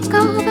take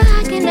over.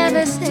 I can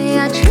never say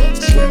I treat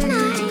you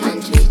nice.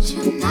 Can't treat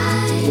you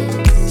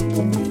nice.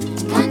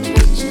 Can't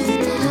treat you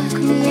nice.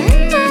 Look me in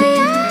my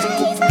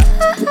eyes.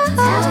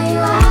 Tell you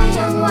I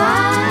am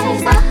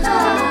wise.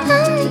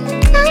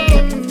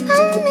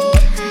 Tell me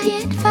I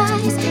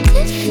advise.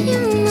 If you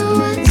know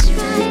what's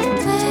right,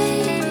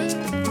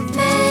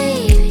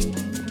 baby,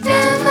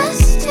 never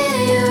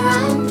stay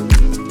around.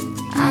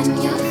 I'm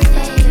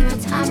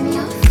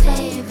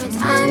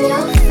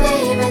your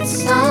favorite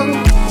song.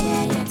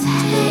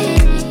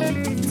 Take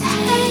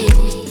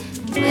me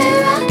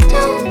where I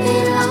don't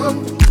belong.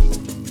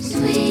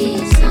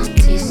 Sweet,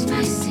 salty,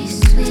 spicy,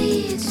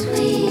 sweet,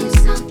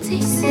 salty.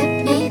 Sip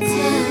me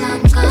till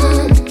I'm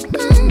gone.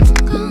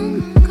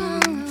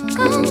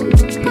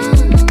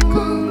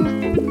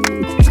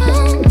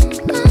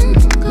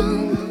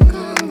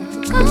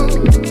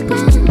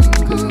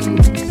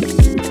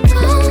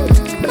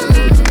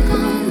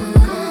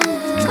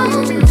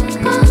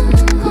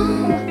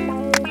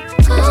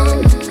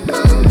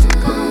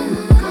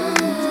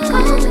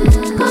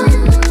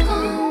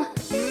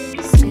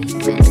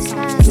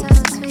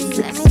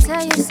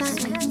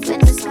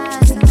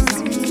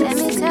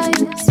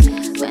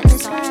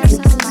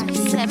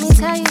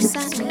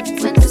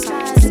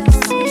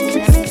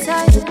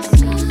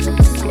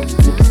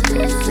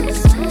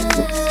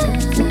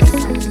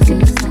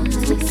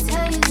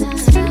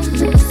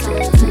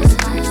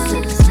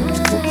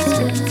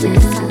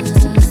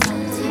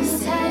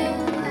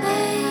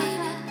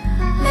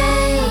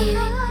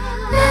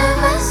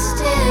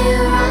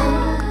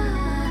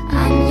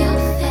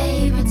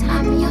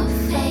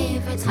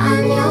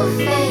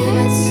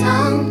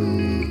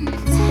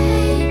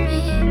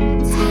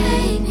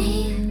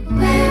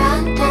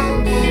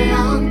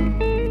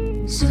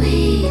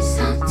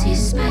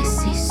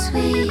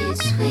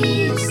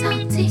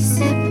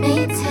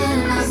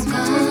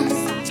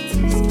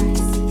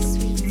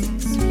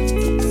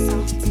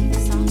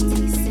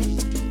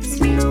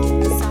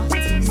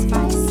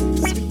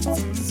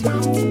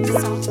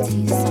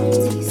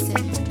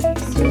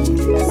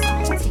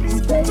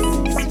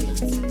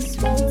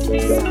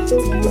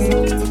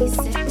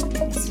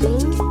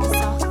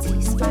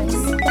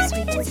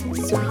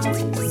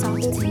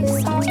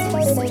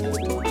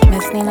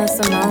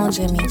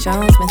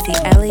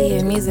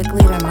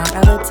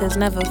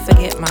 Never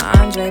forget my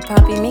Andre,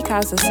 Papi,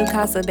 Mikasa,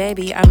 Sukasa,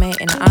 baby. I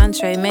made an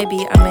entree.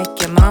 Maybe I make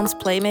your mom's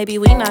play. Maybe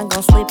we not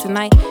gon' sleep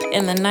tonight.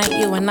 In the night,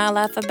 you and I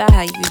laugh about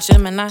how you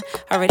Gemini.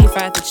 Already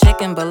fried the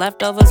chicken, but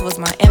leftovers was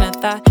my inner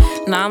thought.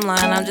 Nah, I'm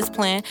lying, I'm just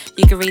playing.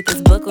 You can read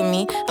this book with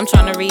me. I'm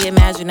trying to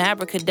reimagine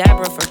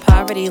abracadabra for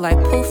poverty. Like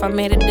poof, I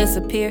made it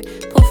disappear.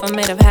 Poof, I'm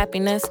made of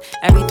happiness.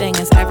 Everything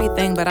is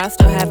everything, but I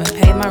still haven't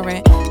paid my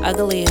rent.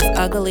 Ugly is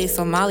ugly,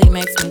 so Molly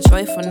makes me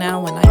joyful now.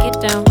 When I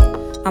get down,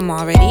 I'm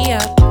already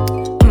up.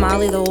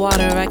 Molly the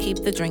water, I keep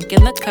the drink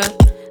in the cup.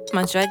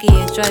 My druggie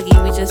is druggy,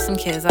 we just some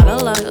kids out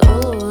of luck.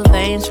 Ooh,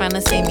 they ain't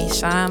tryna see me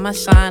shine. My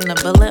shine, a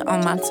bullet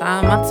on my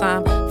time.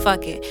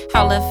 Fuck it,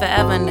 I'll live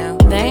forever now.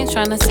 They ain't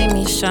tryna see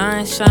me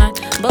shine.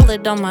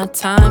 Bullet on my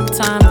time.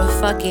 But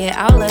fuck it,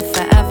 I'll live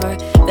forever.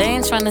 They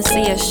ain't tryna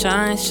see us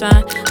shine.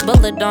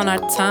 Bullet on our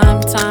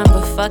time.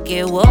 But fuck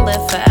it, we'll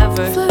live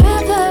forever.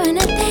 Forever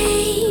and a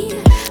day,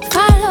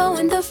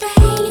 following the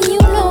rain. You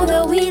know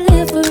that we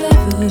live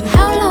forever.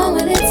 How long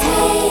will it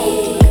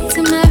take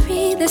to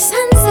marry the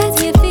sunset?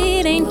 Your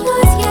feet ain't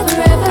yours yet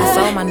forever. I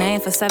sold my name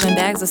champagne for 7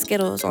 bags of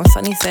Skittles on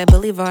Sunnysaid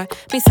Boulevard.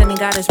 Me sending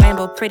God is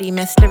rainbow, pretty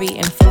mystery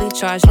and fully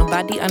charged.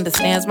 Nobody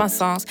understands my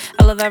songs.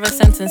 I love every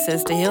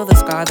sentences to heal the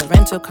scar. The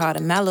rental car, the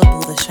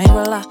Malibu, the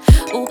Shangri-La.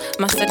 Ooh,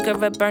 my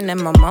cigarette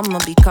burning, my mama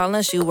be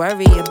calling. She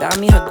worry about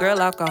me, her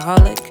girl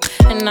alcoholic.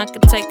 And I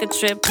could take a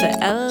trip to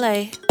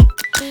LA.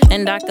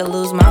 And I could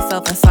lose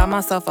myself inside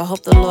myself. I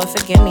hope the Lord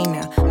forgive me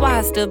now. Why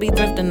I still be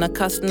thrifting,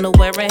 accustomed to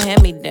wearing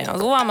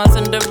hand-me-downs? Why am I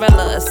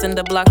Cinderella, a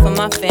cinder block for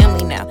my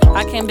family now?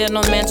 I can't build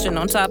no mansion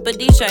on top of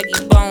these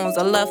shaggy bones.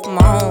 I left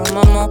my home,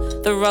 I'm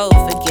on the road,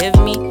 forgive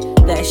me.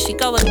 There she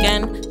go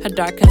again, her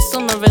dark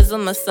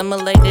consumerism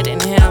assimilated in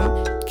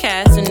him.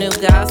 Cast a new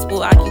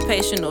gospel,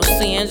 occupational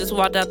sin. Just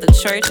walked out the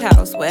church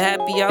house with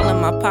happy all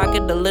in my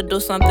pocket, a little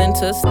something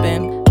to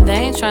spend. They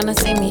ain't tryna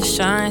see me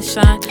shine,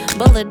 shine.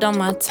 Bullet on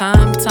my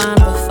time,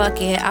 but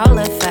fuck it, I'll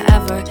live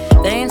forever.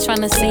 They ain't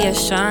tryna see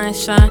us shine,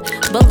 shine.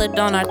 Bullet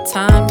on our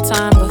time,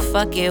 but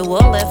fuck it,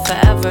 we'll live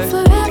forever.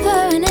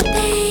 Forever and a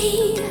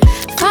day,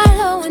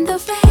 following the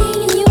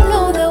rain, and you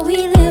know that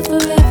we live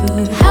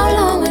forever. How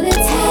long will it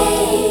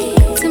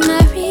take to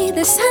marry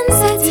the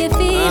sunsets? Your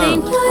feet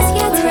ain't close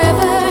yet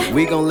forever.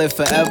 We gon' live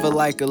forever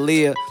like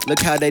Aaliyah. Look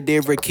how they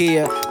did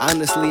Rakia.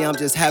 Honestly, I'm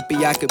just happy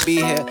I could be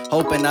here.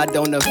 Hoping I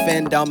don't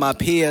offend all my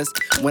peers.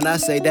 When I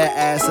say that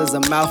ass is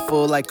a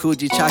mouthful like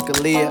Coogee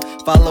Chocolate.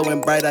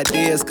 Following bright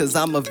ideas, cause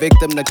I'm a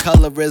victim to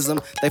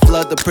colorism. They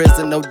flood the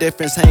prison, no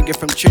difference hanging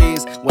from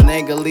trees. When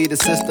anger lead the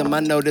system, I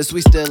notice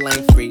we still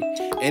ain't free.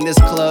 In this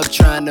club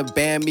trying to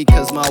ban me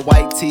cause my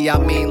white tee, I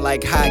mean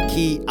like high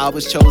key. I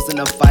was chosen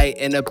to fight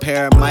in a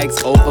pair of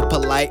mics, over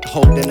polite,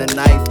 holding a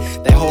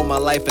knife. They hold my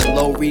life in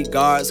low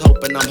regards,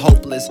 hoping I'm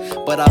hopeless.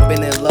 But I've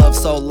been in love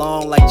so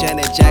long, like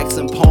Janet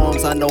Jackson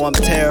poems. I know I'm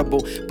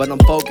terrible, but I'm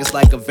focused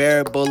like a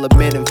variable,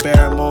 emitting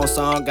pheromones,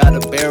 so I don't gotta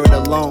bear it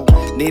alone.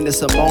 Nina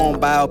Simone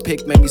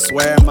biopic made me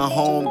swear in my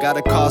home.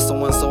 Gotta call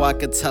someone so I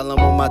could tell them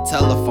on my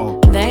telephone.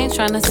 They ain't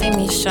tryna see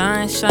me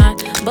shine, shine.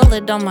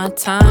 Bullet on my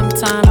time,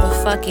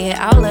 but fuck it,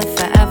 I'll live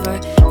forever.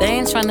 They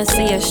ain't tryna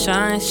see us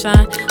shine,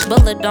 shine.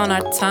 Bullet on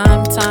our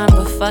time,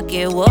 but fuck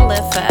it, we'll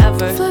live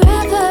forever.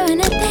 Forever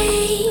and a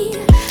day,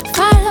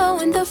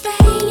 following the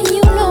rain, and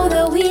you know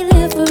that we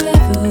live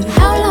forever.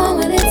 How long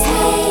will it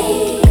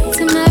take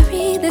to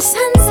marry the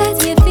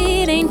sunsets? Your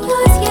feet ain't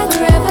close yet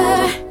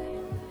forever.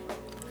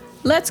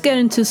 Let's get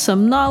into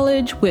some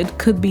knowledge with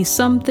Could Be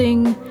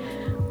Something,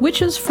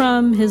 which is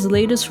from his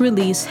latest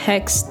release,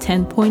 Hex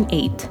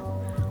 10.8.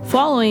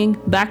 Following,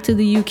 back to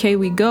the UK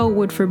we go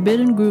with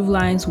Forbidden Groove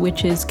Lines,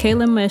 which is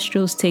Kayla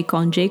Maestro's take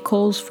on J.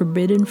 Cole's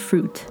Forbidden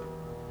Fruit.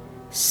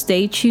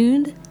 Stay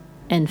tuned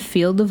and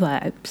feel the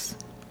vibes.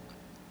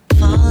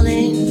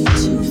 Falling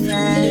too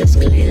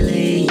fast,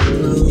 clearly your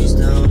rules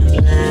don't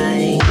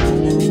apply.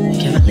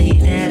 Can't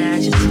believe that I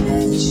just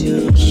met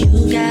you.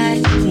 You got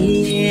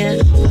me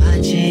here,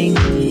 watching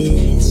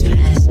minutes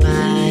pass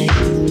by,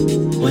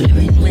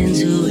 wondering when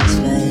to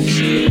expect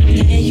you.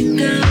 There you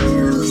go,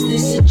 is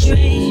this a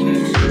dream?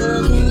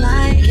 Looking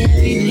like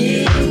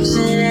every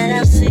picture that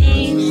I've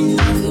seen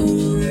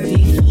before.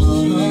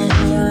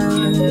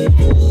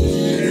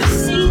 I've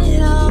seen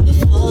it all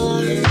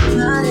before,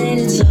 but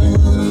it's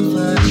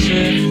over.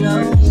 Should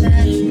know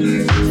that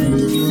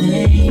everything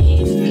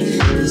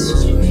is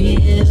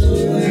real.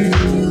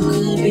 You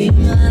could be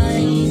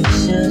mine.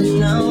 Should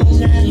know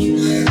that.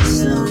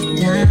 Slow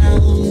down,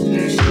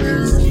 'cause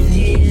I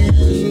feel you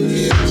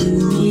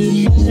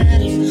need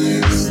that.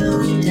 Slow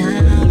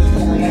down.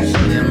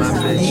 Yeah, my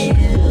bitch.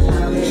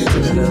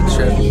 Took a little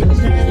trip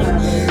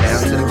down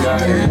to the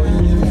garden.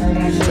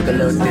 Took a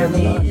little dip.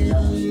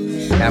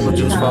 Apple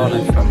juice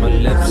falling from her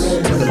lips.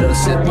 Took a little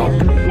sip on.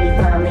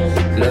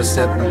 Little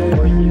sip.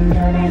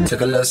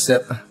 Took a little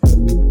sip.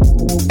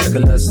 Took a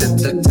little sip.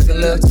 Took a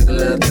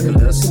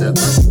little sip.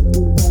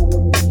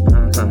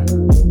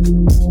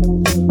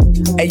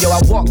 Hey yo,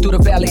 I walk through the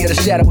valley of the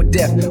shadow of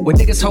death, where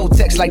niggas hold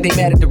text like they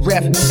mad at the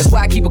ref. That's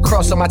why I keep a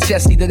cross on my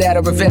chest, either that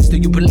or a vest. Do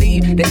you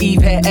believe that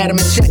Eve had Adam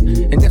in check?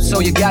 And if so,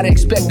 you gotta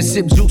expect to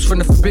sip juice from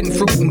the forbidden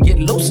fruit and get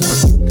loose.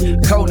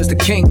 Cold as the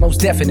king, most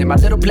definite. My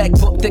little black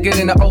book thicker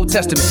than the Old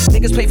Testament.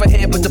 Niggas pay for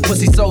head, but the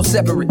pussy so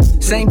separate.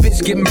 Same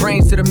bitch giving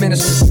brains to the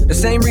minister. The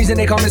same reason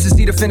they call Mrs.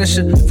 C the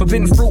finisher.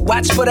 Forbidden fruit,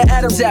 watch for the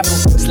Adam's apple.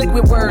 Slick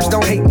with words,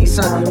 don't hate me,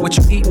 son. What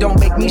you eat don't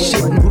make me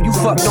shit, and who you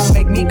fuck don't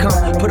make me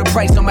come. Put a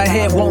price on my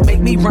head, won't make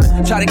me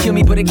run. Try to kill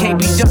me, but it can't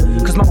be done,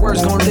 'cause my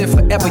words gon' live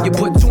forever. You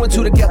put two and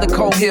two together,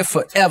 cold here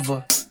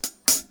forever.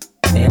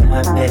 Me and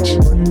my bitch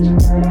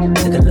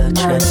took a little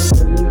trip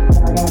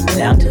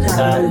down to the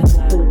garden.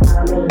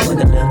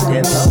 Took a little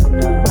dip.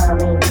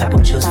 Apple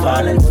juice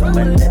falling from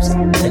my lips.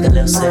 Take a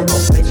little sip.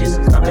 Bitches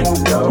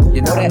coming, go.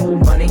 You know that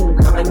money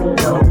coming,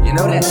 go. You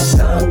know that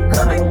love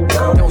coming,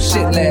 go. Don't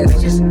shit last.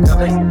 Bitches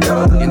coming,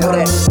 go. You know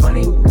that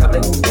money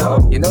coming,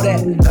 go. You know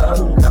that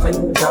love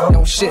coming, go.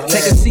 Don't shit.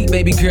 Take a seat,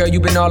 baby girl. You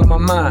been all in my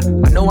mind.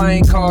 I know I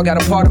ain't called,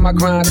 got a part of my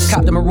grind. Just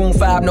copped the Maroon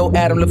 5, no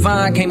Adam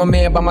Levine. Came a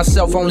man by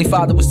myself, only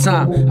father was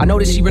time. I know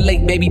that she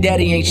relate, baby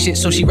daddy ain't shit,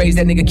 so she raised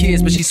that nigga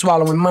kids, but she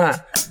swallowing mine.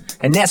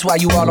 And that's why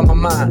you all on my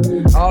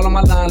mind. All on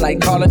my line like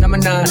caller number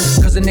 9.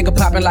 Cause a nigga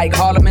poppin' like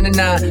Harlem in the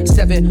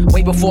 9-7.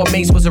 Way before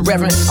Mace was a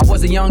reverend. I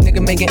was a young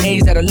nigga making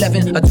A's at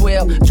 11 or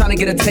 12. Trying to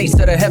get a taste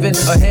of the heaven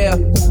or hell.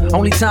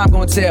 Only time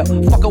gonna tell.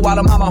 Fuck her while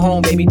I'm on my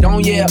home, baby,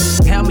 don't yell.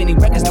 How many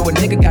records do a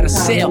nigga gotta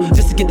sell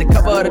just to get the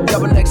cover of the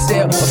double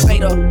XL or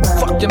fader?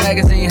 Fuck your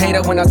magazine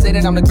hater. When I say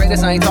that I'm the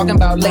greatest, I ain't talking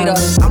about later.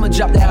 I'ma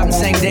drop the album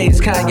same day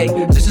as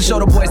Kanye, just to show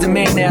the boys the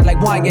man now like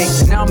Wanye.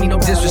 And I don't mean no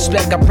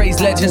disrespect, I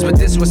praise legends, but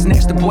this was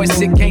next. The boy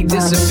sick, can't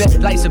disinfect.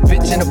 Life's a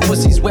bitch and the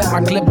pussy's wet.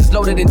 My clip is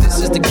loaded and this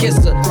is the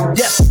kisser.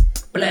 Yes.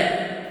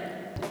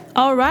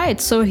 All right,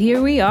 so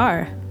here we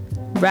are.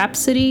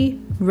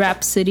 Rhapsody,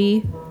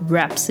 Rhapsody,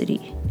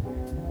 Rhapsody.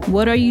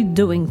 What are you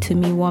doing to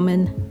me,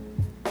 woman?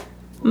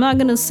 I'm not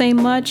gonna say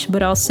much,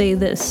 but I'll say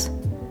this.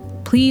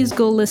 Please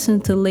go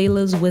listen to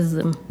Layla's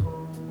Wisdom.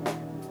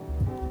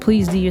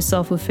 Please do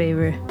yourself a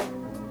favor.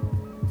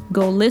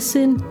 Go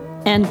listen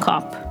and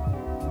cop.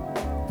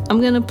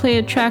 I'm gonna play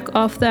a track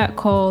off that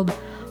called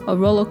A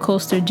Roller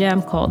Coaster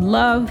Jam Called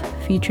Love,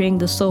 featuring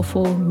the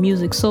soulful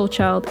Music Soul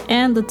Child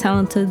and the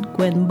talented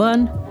Gwen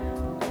Bunn.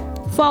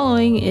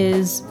 Following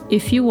is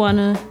If You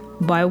Wanna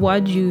by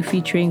Waju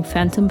featuring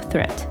Phantom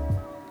Threat.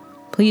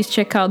 Please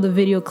check out the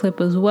video clip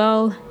as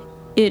well.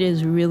 It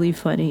is really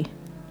funny.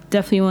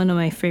 Definitely one of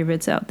my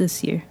favorites out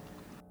this year.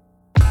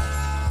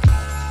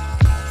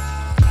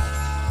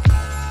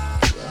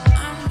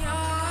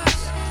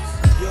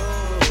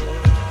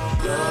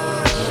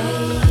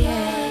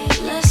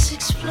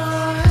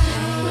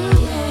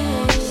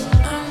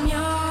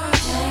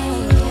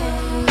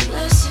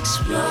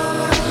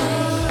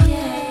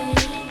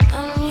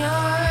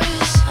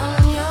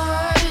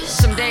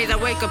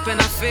 Up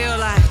and I feel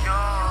like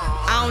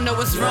I don't know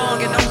what's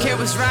wrong and don't care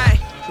what's right.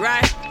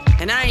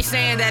 And I ain't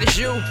saying that it's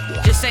you,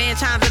 just saying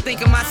times I think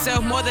of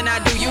myself more than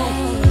I do you.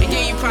 And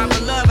give you proper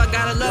love, I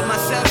gotta love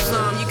myself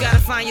some. You gotta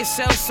find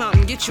yourself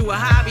something, get you a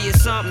hobby or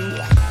something.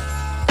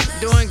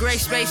 Doing great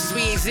spaces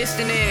we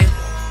existing in.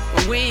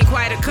 Well, we ain't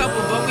quite a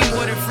couple, but we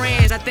more than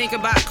friends. I think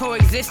about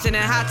coexisting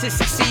and how to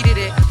succeed at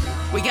it.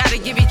 We gotta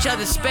give each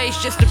other space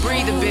just to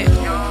breathe a bit.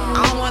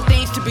 I don't want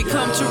things to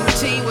become too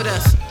routine with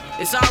us.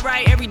 It's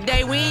alright every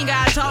day, we ain't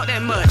gotta talk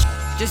that much.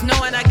 Just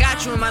knowing I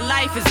got you in my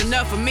life is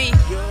enough for me.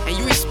 And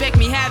you respect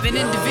me having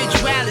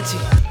individuality.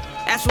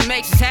 That's what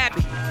makes us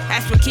happy.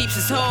 That's what keeps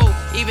us whole.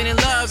 Even in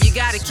love, you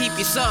gotta keep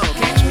your soul,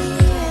 can't you?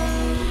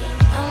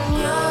 I'm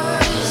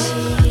yours.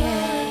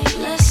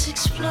 Let's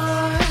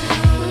explore.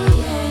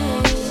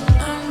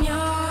 I'm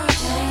yours.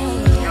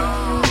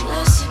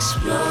 Let's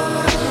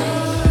explore.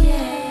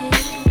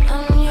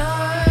 I'm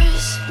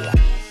yours.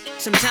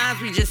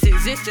 Sometimes we just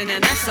existing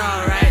and that's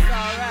alright.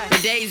 The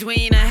days we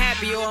ain't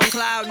unhappy or on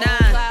cloud 9.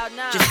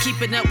 Just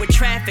keeping up with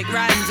traffic,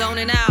 riding,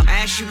 zoning out. I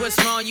ask you what's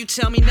wrong, you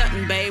tell me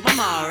nothing, babe. I'm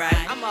alright.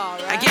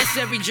 I guess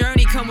every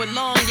journey come with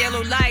long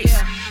yellow lights.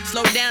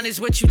 Slow down is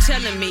what you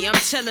telling me. I'm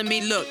telling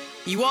me, look,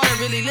 you ought to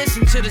really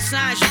listen to the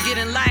signs you get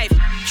in life.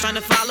 Trying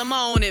to follow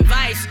my own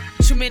advice.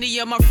 Too many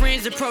of my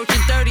friends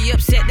approaching 30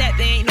 upset that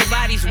they ain't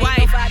nobody's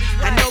wife.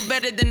 I know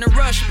better than the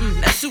rush,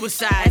 that's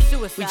suicide.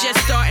 We just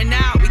starting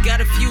out, we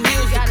got a few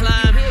hills to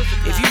climb.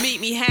 If you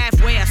meet me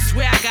halfway, I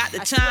swear I got the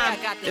time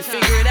to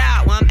figure it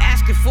out. Well, I'm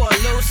asking for a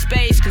little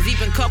space, cause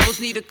even couples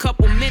need a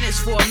couple minutes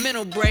for a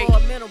mental break.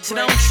 So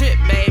don't trip,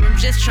 babe, I'm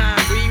just trying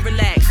to breathe,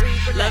 relax.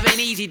 Love ain't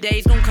easy,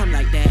 days gon' come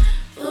like that.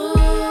 Ooh,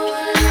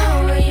 I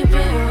know where you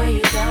been, where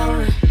you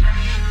going.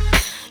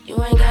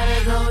 You ain't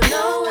gotta go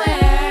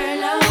nowhere,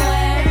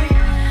 nowhere.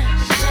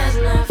 It's just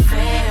not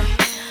fair.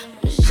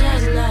 It's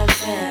just not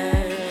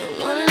fair.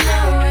 Wanna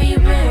know where you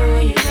been,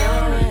 where you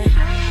going.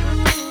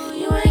 Ooh,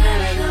 you ain't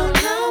gotta go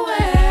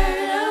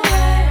nowhere,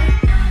 nowhere.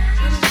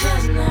 It's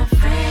just not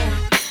fair.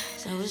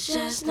 So it's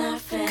just not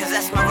fair. Cause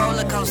that's my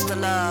roller coaster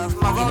love,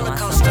 my roller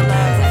coaster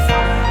love.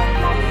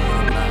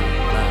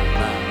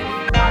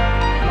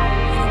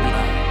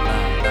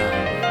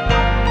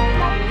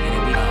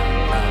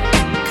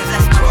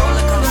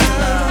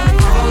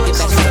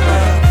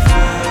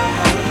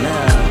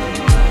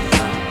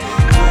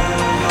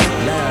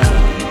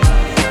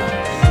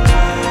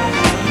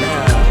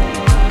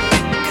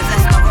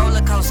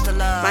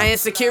 My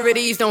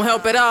insecurities don't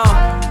help at all.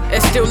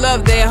 There's still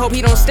love there, hope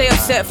he don't stay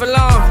upset for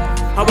long.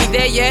 Are we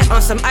there yet?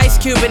 On some Ice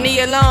Cube and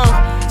Nia Long.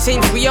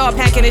 Seems we all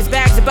packing his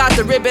bags, about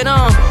to rip it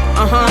on.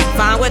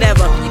 Fine,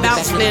 whatever.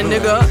 Bounce then,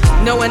 nigga.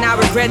 Knowing I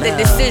regret the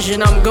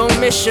decision, I'm gon'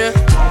 miss ya.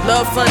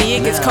 Love funny,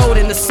 it gets cold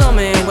in the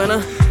summer and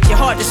winter. Your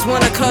heart just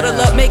wanna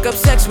cuddle up, make up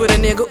sex with a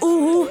nigga.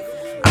 Ooh,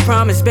 I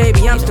promise,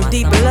 baby, I'm still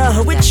deep in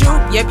love with you.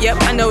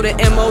 Yep, I know the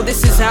MO,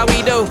 this is how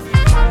we do.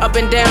 Up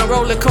and down,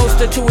 roller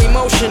coaster, too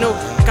emotional.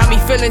 Got me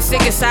feeling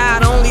sick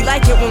inside, I only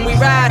like it when we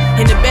ride.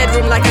 In the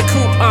bedroom like a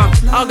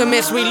coupe,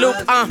 arguments we loop,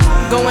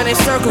 going in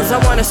circles,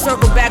 I wanna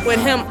circle back with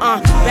him,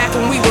 back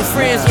when we were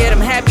friends, yeah, them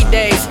happy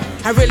days.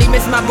 I really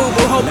miss my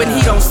boo-boo, hoping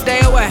he don't stay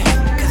away.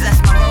 Cause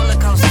that's my roller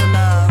coaster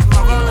love,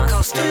 my roller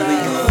coaster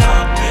love.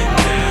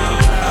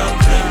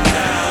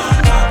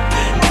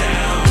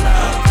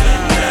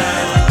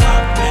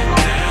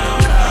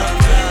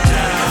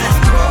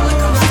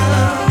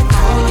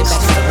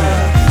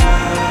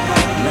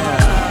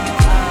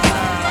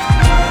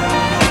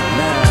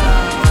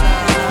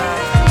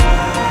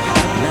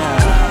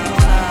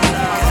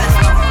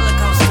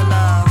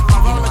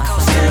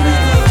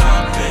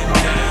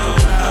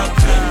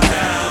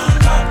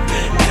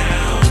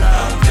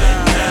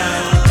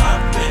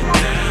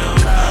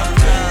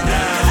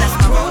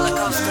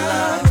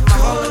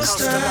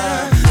 coaster.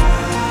 Love.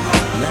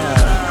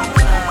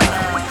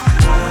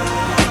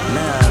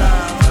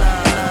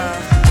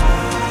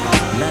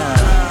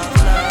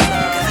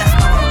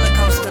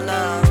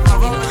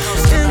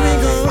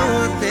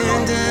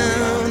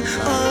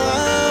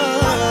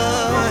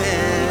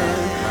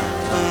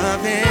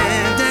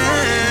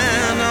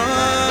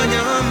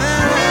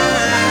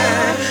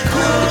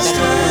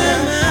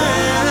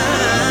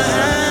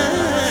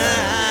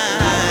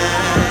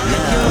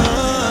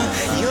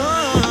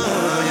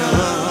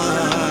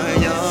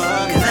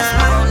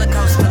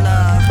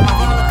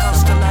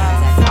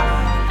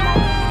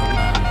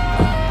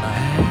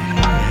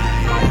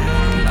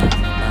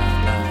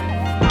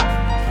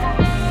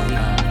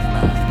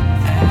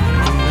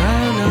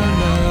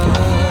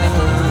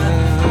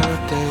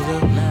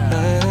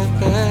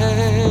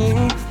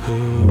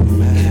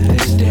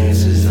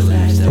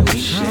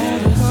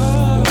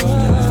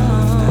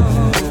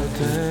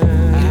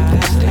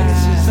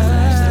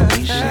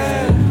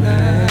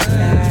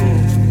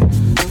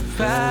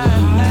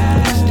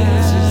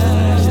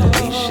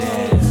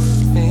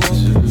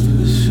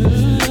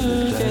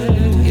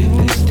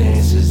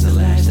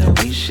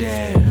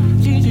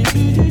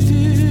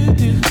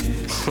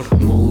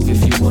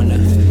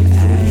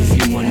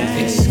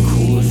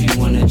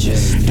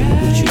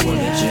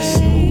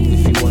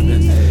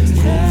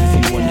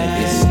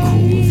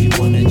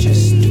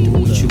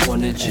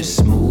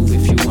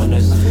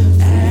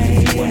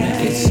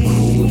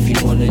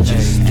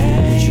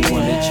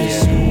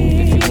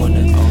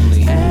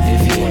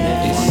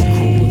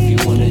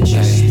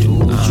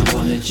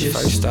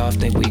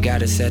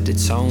 Set the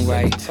tone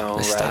right.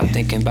 Let's stop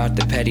thinking about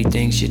the petty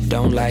things you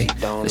don't like.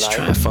 Let's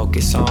try and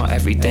focus on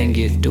everything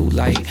you do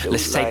like.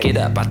 Let's take it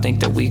up. I think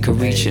that we could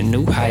reach a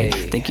new height.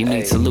 Think you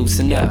need to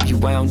loosen up. You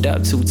wound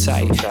up too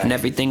tight. And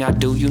everything I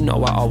do, you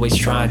know I always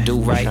try and do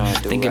right.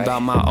 Thinking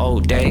about my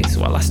old days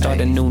while I start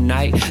a new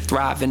night.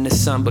 Thrive in the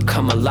sun,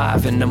 become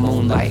alive in the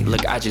moonlight.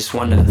 Look, I just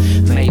wanna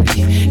maybe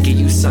give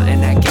you something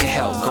that can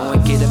help. Go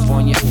and get up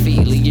on your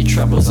feet, leave your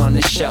troubles on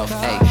the shelf.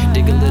 Hey,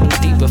 dig a little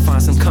deeper,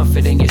 find some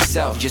comfort in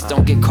yourself. Just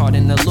don't get caught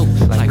in the loop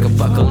like a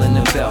buckle in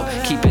a belt.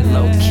 Keep it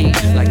low key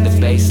like the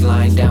bass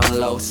line down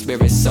low.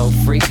 Spirit so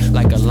free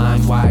like a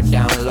line wired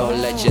down low.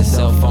 Let your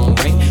cell phone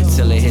ring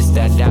till it hits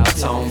that dial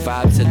tone.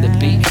 Vibe to the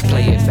beat,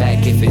 play it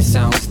back if it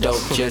sounds dope.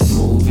 Just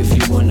move if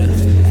you wanna,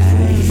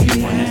 move if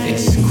you wanna.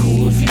 It's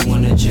cool if you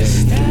wanna.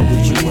 Just do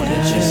what you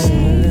wanna. Just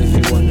move if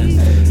you wanna,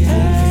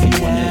 move if you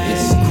wanna.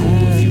 It's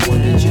cool if you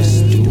wanna. Just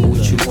do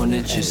what you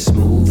wanna. Just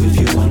move if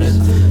you wanna,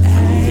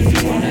 move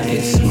if you wanna.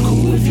 It's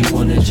cool if you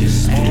wanna.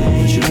 Just do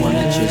what you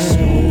wanna. Just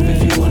move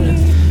if you wanna,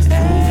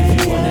 move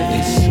if you wanna.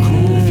 It's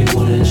cool if you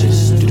wanna.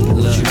 Just do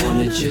what you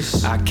wanna.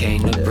 Just I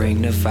came to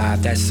bring the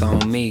vibe that's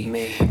on me.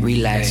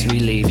 Relax,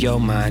 relieve your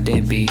mind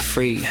and be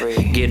free.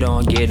 Get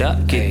on, get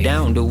up, get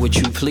down, do what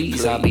you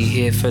please. I'll be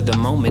here for the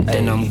moment,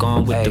 then I'm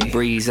gone with the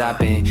breeze. I've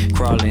been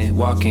crawling,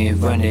 walking,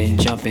 running,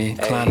 jumping,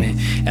 climbing,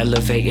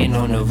 elevating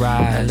on the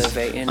rise.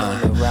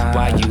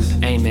 Why you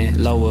aiming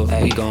lower?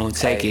 We gon'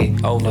 take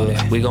it over,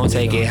 we gon'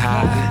 take it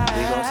high.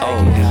 Oh,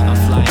 I'm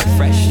flying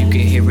fresh, you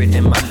can hear it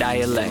in my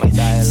dialect.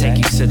 Take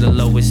you to the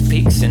lowest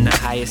peaks and the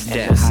highest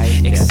depths.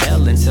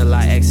 Excel until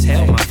I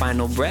exhale my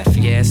final breath.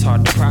 Yeah, it's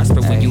hard to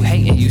prosper when you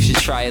hating, you should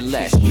try it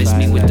less. Miss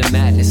me with the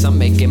madness, I'm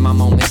making my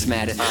moments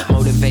matter.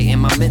 Motivating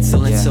my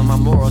mental until my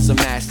morals are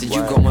mastered.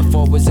 You going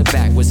forwards or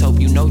backwards, hope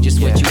you know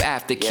just what you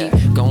after. Keep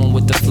going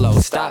with the flow,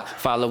 stop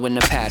following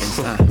the patterns.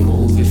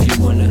 Move if you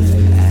wanna,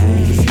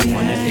 move if you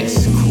wanna.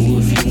 It's cool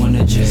if you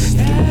wanna. Just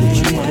do what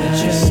you wanna.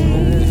 Just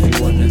move if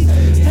you wanna, move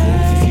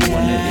if you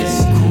wanna.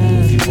 It's cool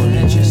if you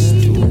wanna.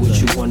 Just do what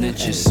you wanna.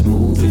 Just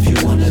move if you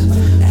wanna,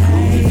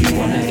 move if you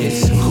wanna.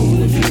 It's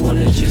cool if you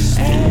wanna. Just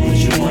do what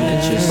you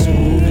wanna. Just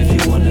move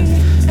if you wanna,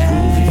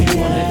 move if you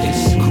wanna.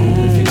 It's cool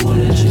if you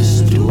wanna.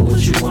 Just do what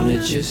you wanna.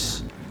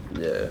 Just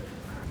yeah.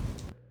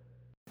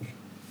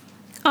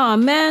 Aw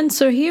man,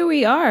 so here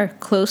we are,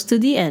 close to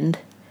the end.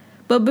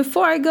 But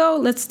before I go,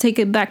 let's take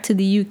it back to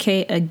the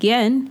UK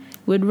again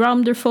with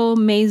Romderful,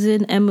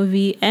 Mason,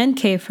 MOV, and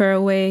K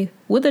Fairway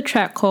with a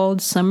track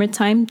called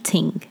Summertime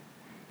Ting.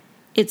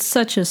 It's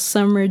such a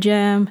summer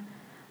jam,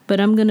 but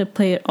I'm gonna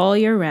play it all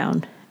year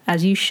round,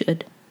 as you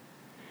should.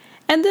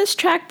 And this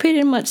track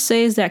pretty much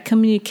says that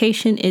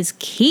communication is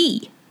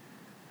key.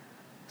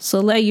 So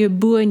let your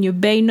boo and your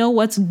bae know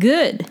what's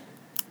good.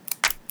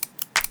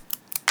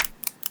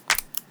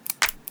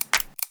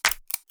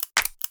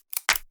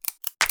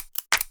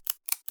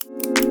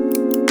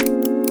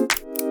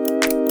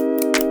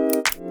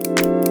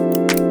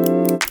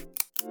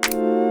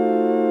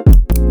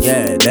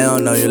 Yeah, they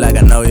don't know you like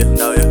I know you.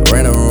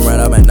 Ran the room right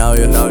up and know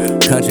you.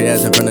 Country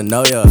ass in front of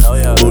know ya.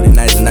 Booty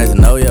nice and nice to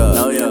know ya.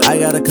 I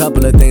got a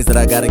couple of things that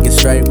I gotta get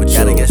straight with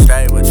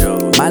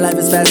you. My life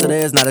is fast, so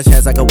there's not a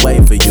chance I can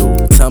wait for you.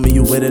 Tell me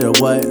you with it or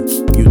what?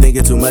 You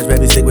thinking too much,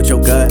 baby, stick with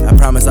your gut. I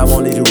promise I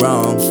won't lead you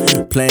wrong.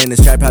 Playing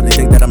this track probably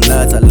think that I'm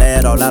nuts. I lay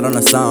it all out on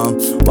a song.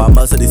 While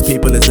most of these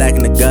people is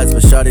lacking the guts,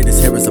 but shorty,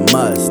 this here is a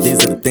must.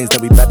 These are the things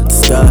that we about to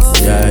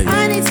discuss. Yeah.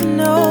 I need to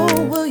know,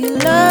 will you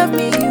love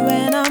me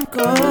when I'm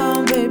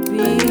gone,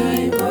 baby?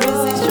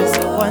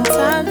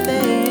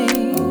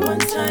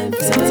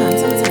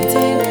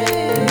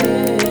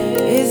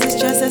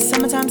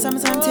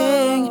 summertime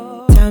ting.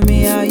 Tell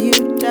me, are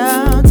you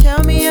down?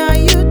 Tell me, are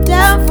you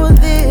down for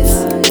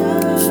this?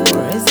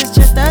 Or is this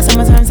just a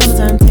summertime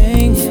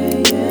ting?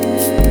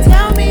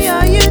 Tell me,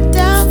 are you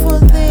down for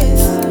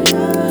this?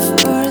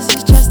 Or is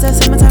this just a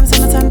summertime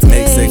ting?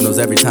 Make signals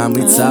every time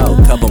we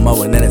talk. Couple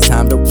more and then it's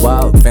time to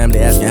walk. Family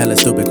asking hella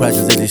stupid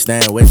questions. Is he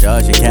staying with you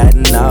or she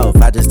catting off?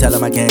 I just tell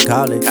him I can't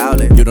call it.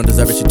 You don't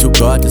deserve it, she too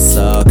gorgeous.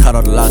 Cut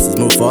all the losses,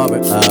 move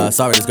forward.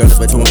 Sorry, this girl is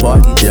way too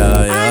important.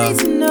 I need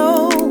to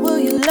know, will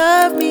you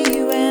love me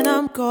when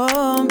I'm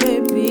gone,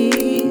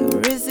 baby? Or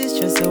is this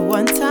just a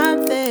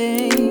one-time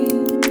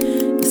thing?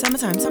 The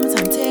summertime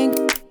ting.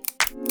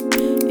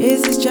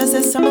 Is this just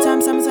a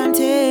summertime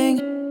ting?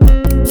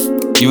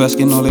 You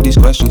asking all of these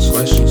questions.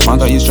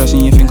 Find out you're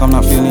stressing, you think I'm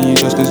not feeling you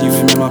just cause you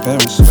ain't met my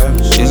parents.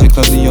 Is it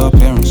cause of your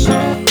appearance?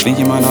 Think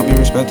you might not be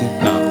respected.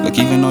 Look,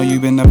 even though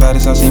you've been the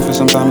baddest I've seen for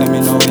some time, let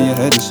me know where your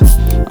head is.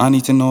 I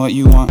need to know what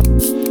you want.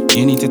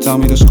 You need to tell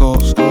me the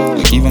scores.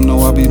 Look, even though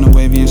I've been the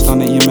waviest son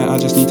that you met, I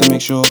just need to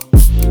make sure.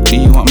 Do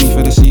you want me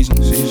for the season?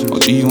 Or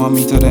do you want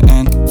me to the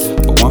end?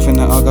 But one thing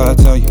that I gotta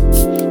tell you,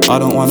 I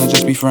don't wanna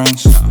just be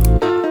friends.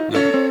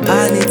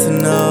 I need to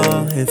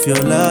know if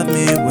you'll love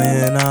me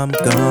when I'm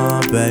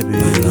gone, baby.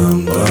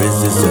 Or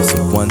is this just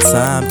a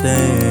one-time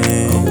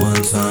thing?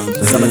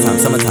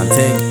 Summertime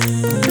ting.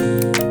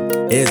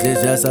 Is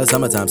this just a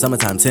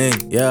summertime ting?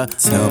 Yeah.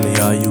 Tell me,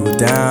 are you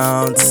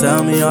down?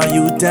 Tell me, are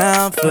you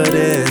down for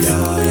this?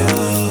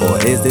 Or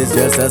is this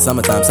just a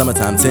summertime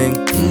ting?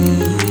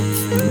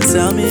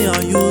 Tell me,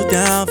 are you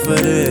down for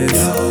this?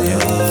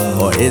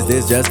 Or is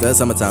this just a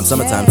summertime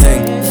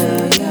ting?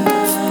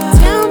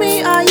 Tell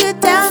me, are you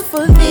down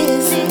for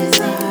this?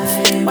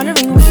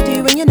 Wondering what you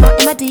do when you're not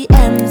in my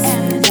DMs.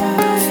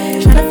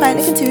 Trying to fight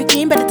looking too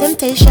keen, but the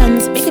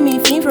temptations making me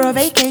fiend for a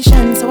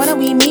vacation. So why don't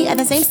we meet at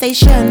the same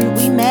station?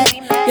 We met,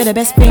 you're the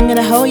best thing in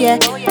the whole year.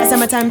 A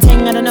summertime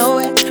ting out of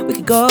nowhere. We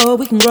could go,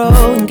 we can grow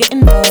and get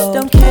involved.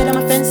 Don't care that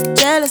my friends are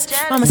jealous.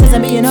 Mama says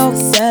I'm being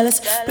overzealous.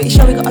 Pretty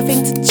sure we got a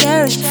thing to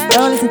cherish.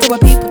 Don't listen to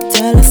what people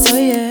tell us, so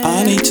yeah.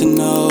 I need to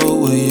know,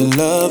 will you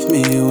love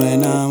me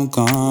when I'm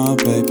gone,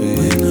 baby?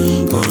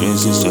 Or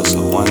is this just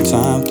a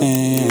one-time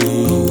thing?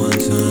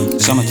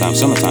 Summertime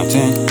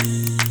thing.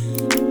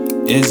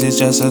 Is this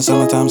just a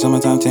summertime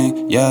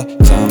thing? Yeah,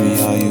 tell me,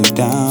 are you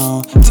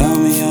down? Tell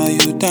me, are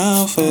you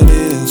down for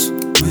this?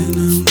 When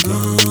I'm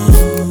gone,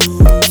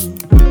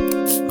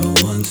 a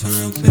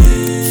one-time thing.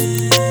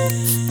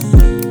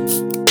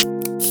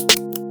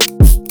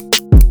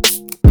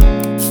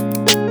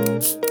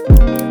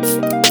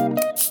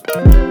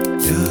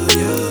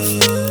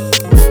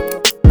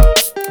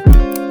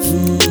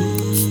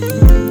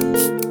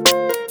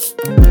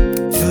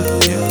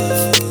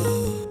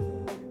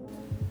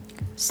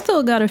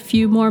 Still got a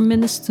few more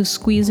minutes to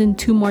squeeze in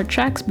 2 more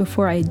tracks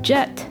before I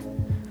jet.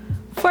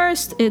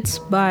 First, it's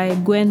by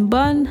Gwen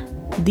Bunn,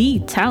 the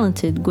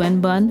talented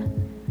Gwen Bunn,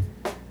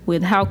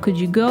 with How Could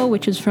You Go,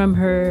 which is from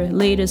her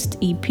latest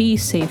EP,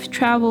 Safe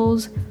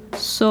Travels.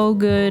 So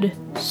good,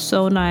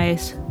 so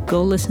nice,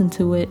 go listen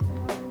to it.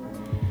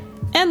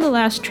 And the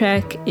last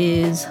track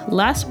is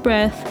Last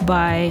Breath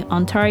by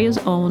Ontario's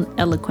own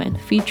Eloquent,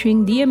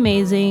 featuring the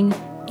amazing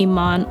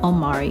Iman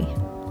Omari.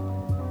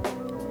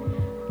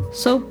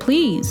 So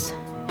please,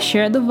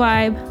 share the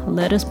vibe,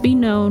 let us be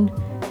known.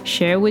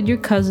 Share with your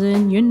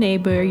cousin, your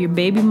neighbor, your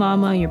baby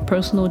mama, your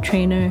personal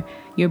trainer,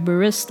 your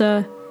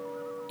barista,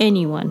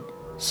 anyone.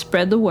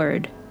 Spread the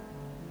word.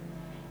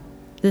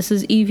 This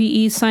is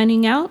EVE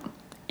signing out,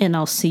 and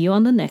I'll see you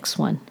on the next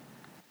one.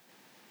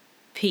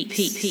 Peace.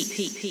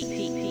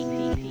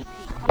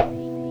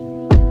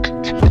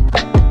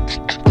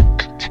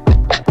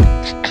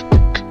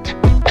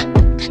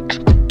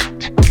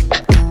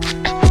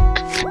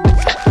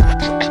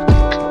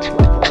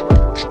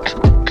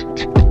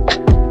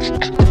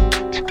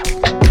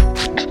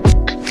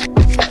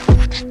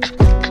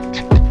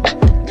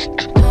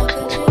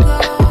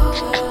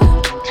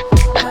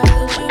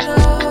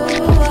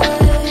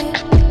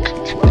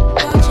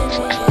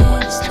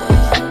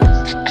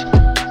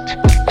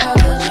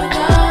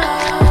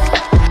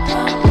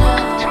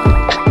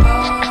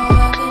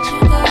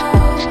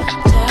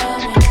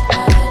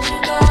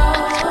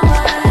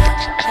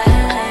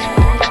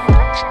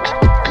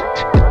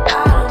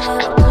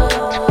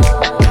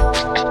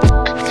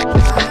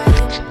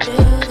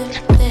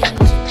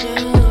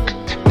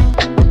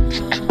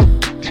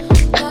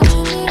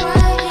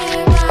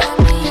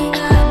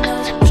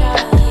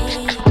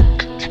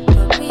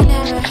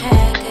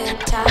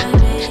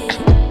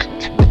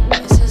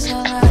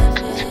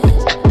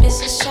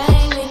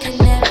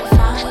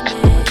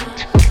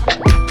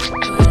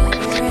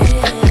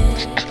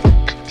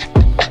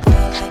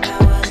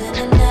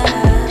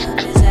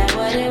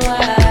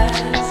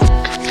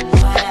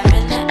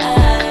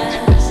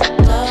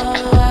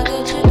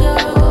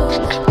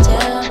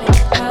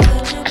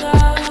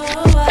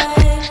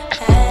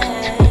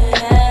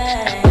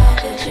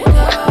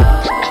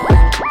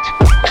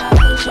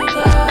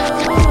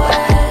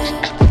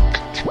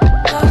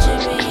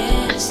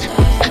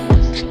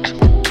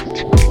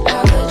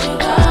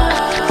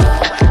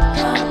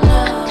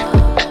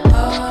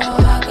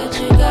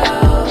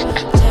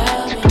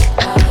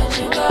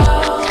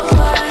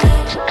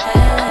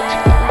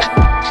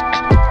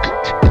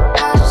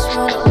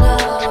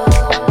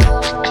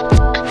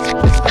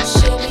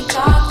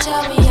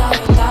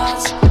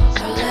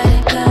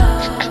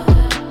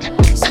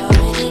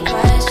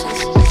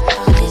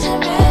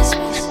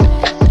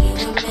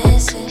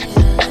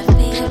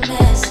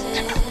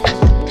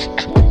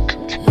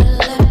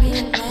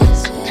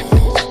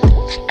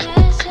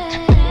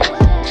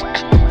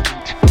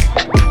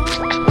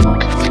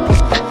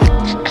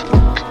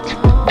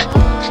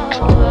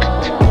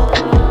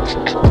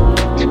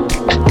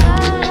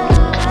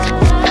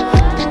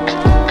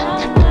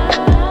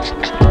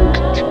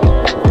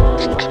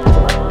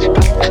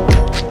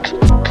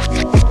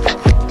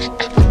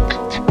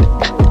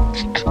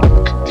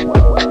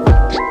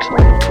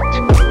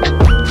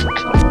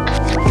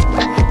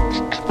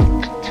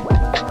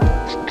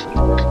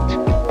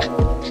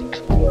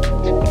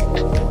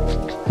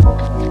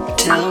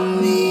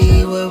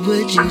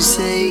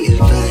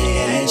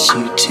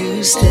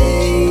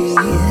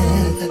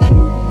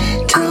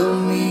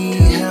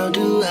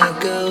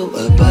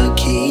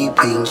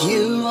 keeping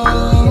you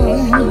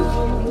on.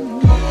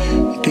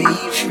 Be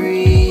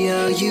free,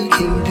 all you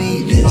can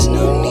be. There's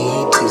no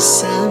need to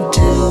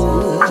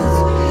subdue.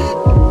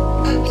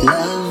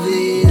 Love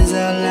is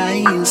our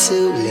lion, so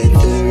let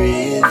the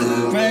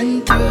rhythm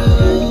run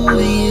through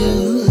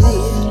you.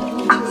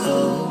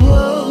 Oh,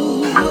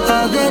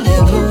 all that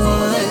ever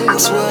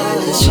once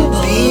was should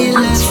be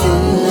left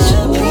in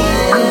the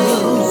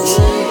past.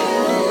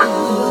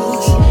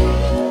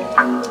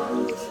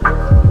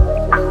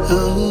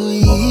 Oh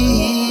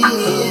yeah,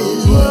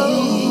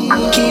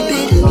 keep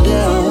it in the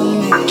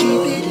moment,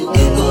 keep it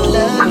in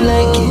love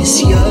like it's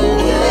your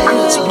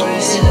last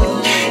breath.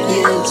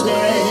 Yes,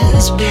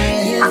 last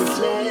breath,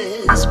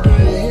 last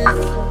breath.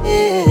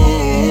 Yeah.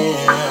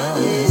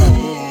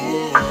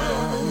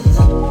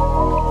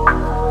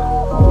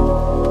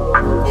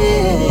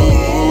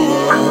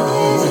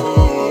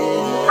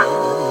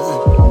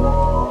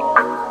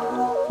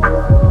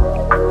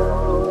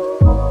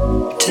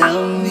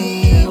 Tell me,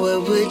 what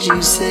would you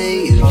say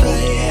if I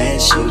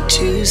asked you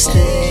to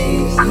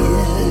stay?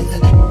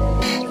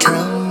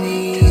 Tell me,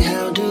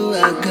 how do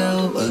I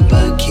go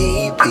about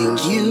keeping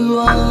you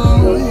on?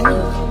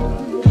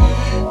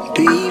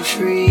 Be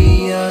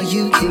free, all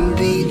you can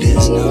be.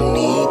 There's no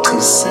need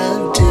to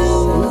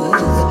subdue.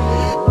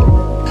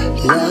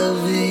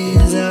 Love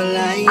is our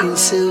lion,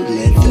 so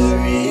let the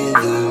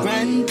rhythm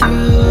run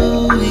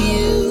through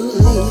you.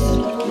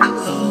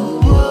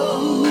 Oh,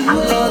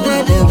 all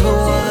that ever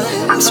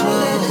was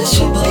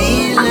should be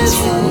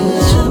left in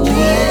the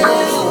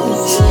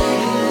past.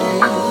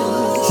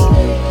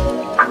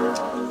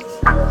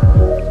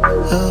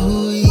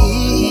 Oh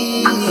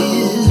yeah,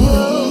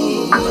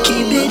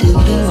 keep it in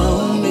the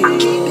moment,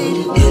 keep it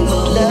in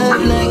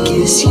love like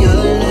it's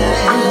your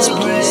last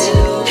breath.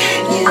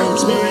 Yes,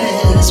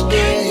 last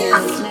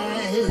breath,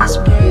 last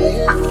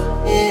breath.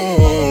 Yeah.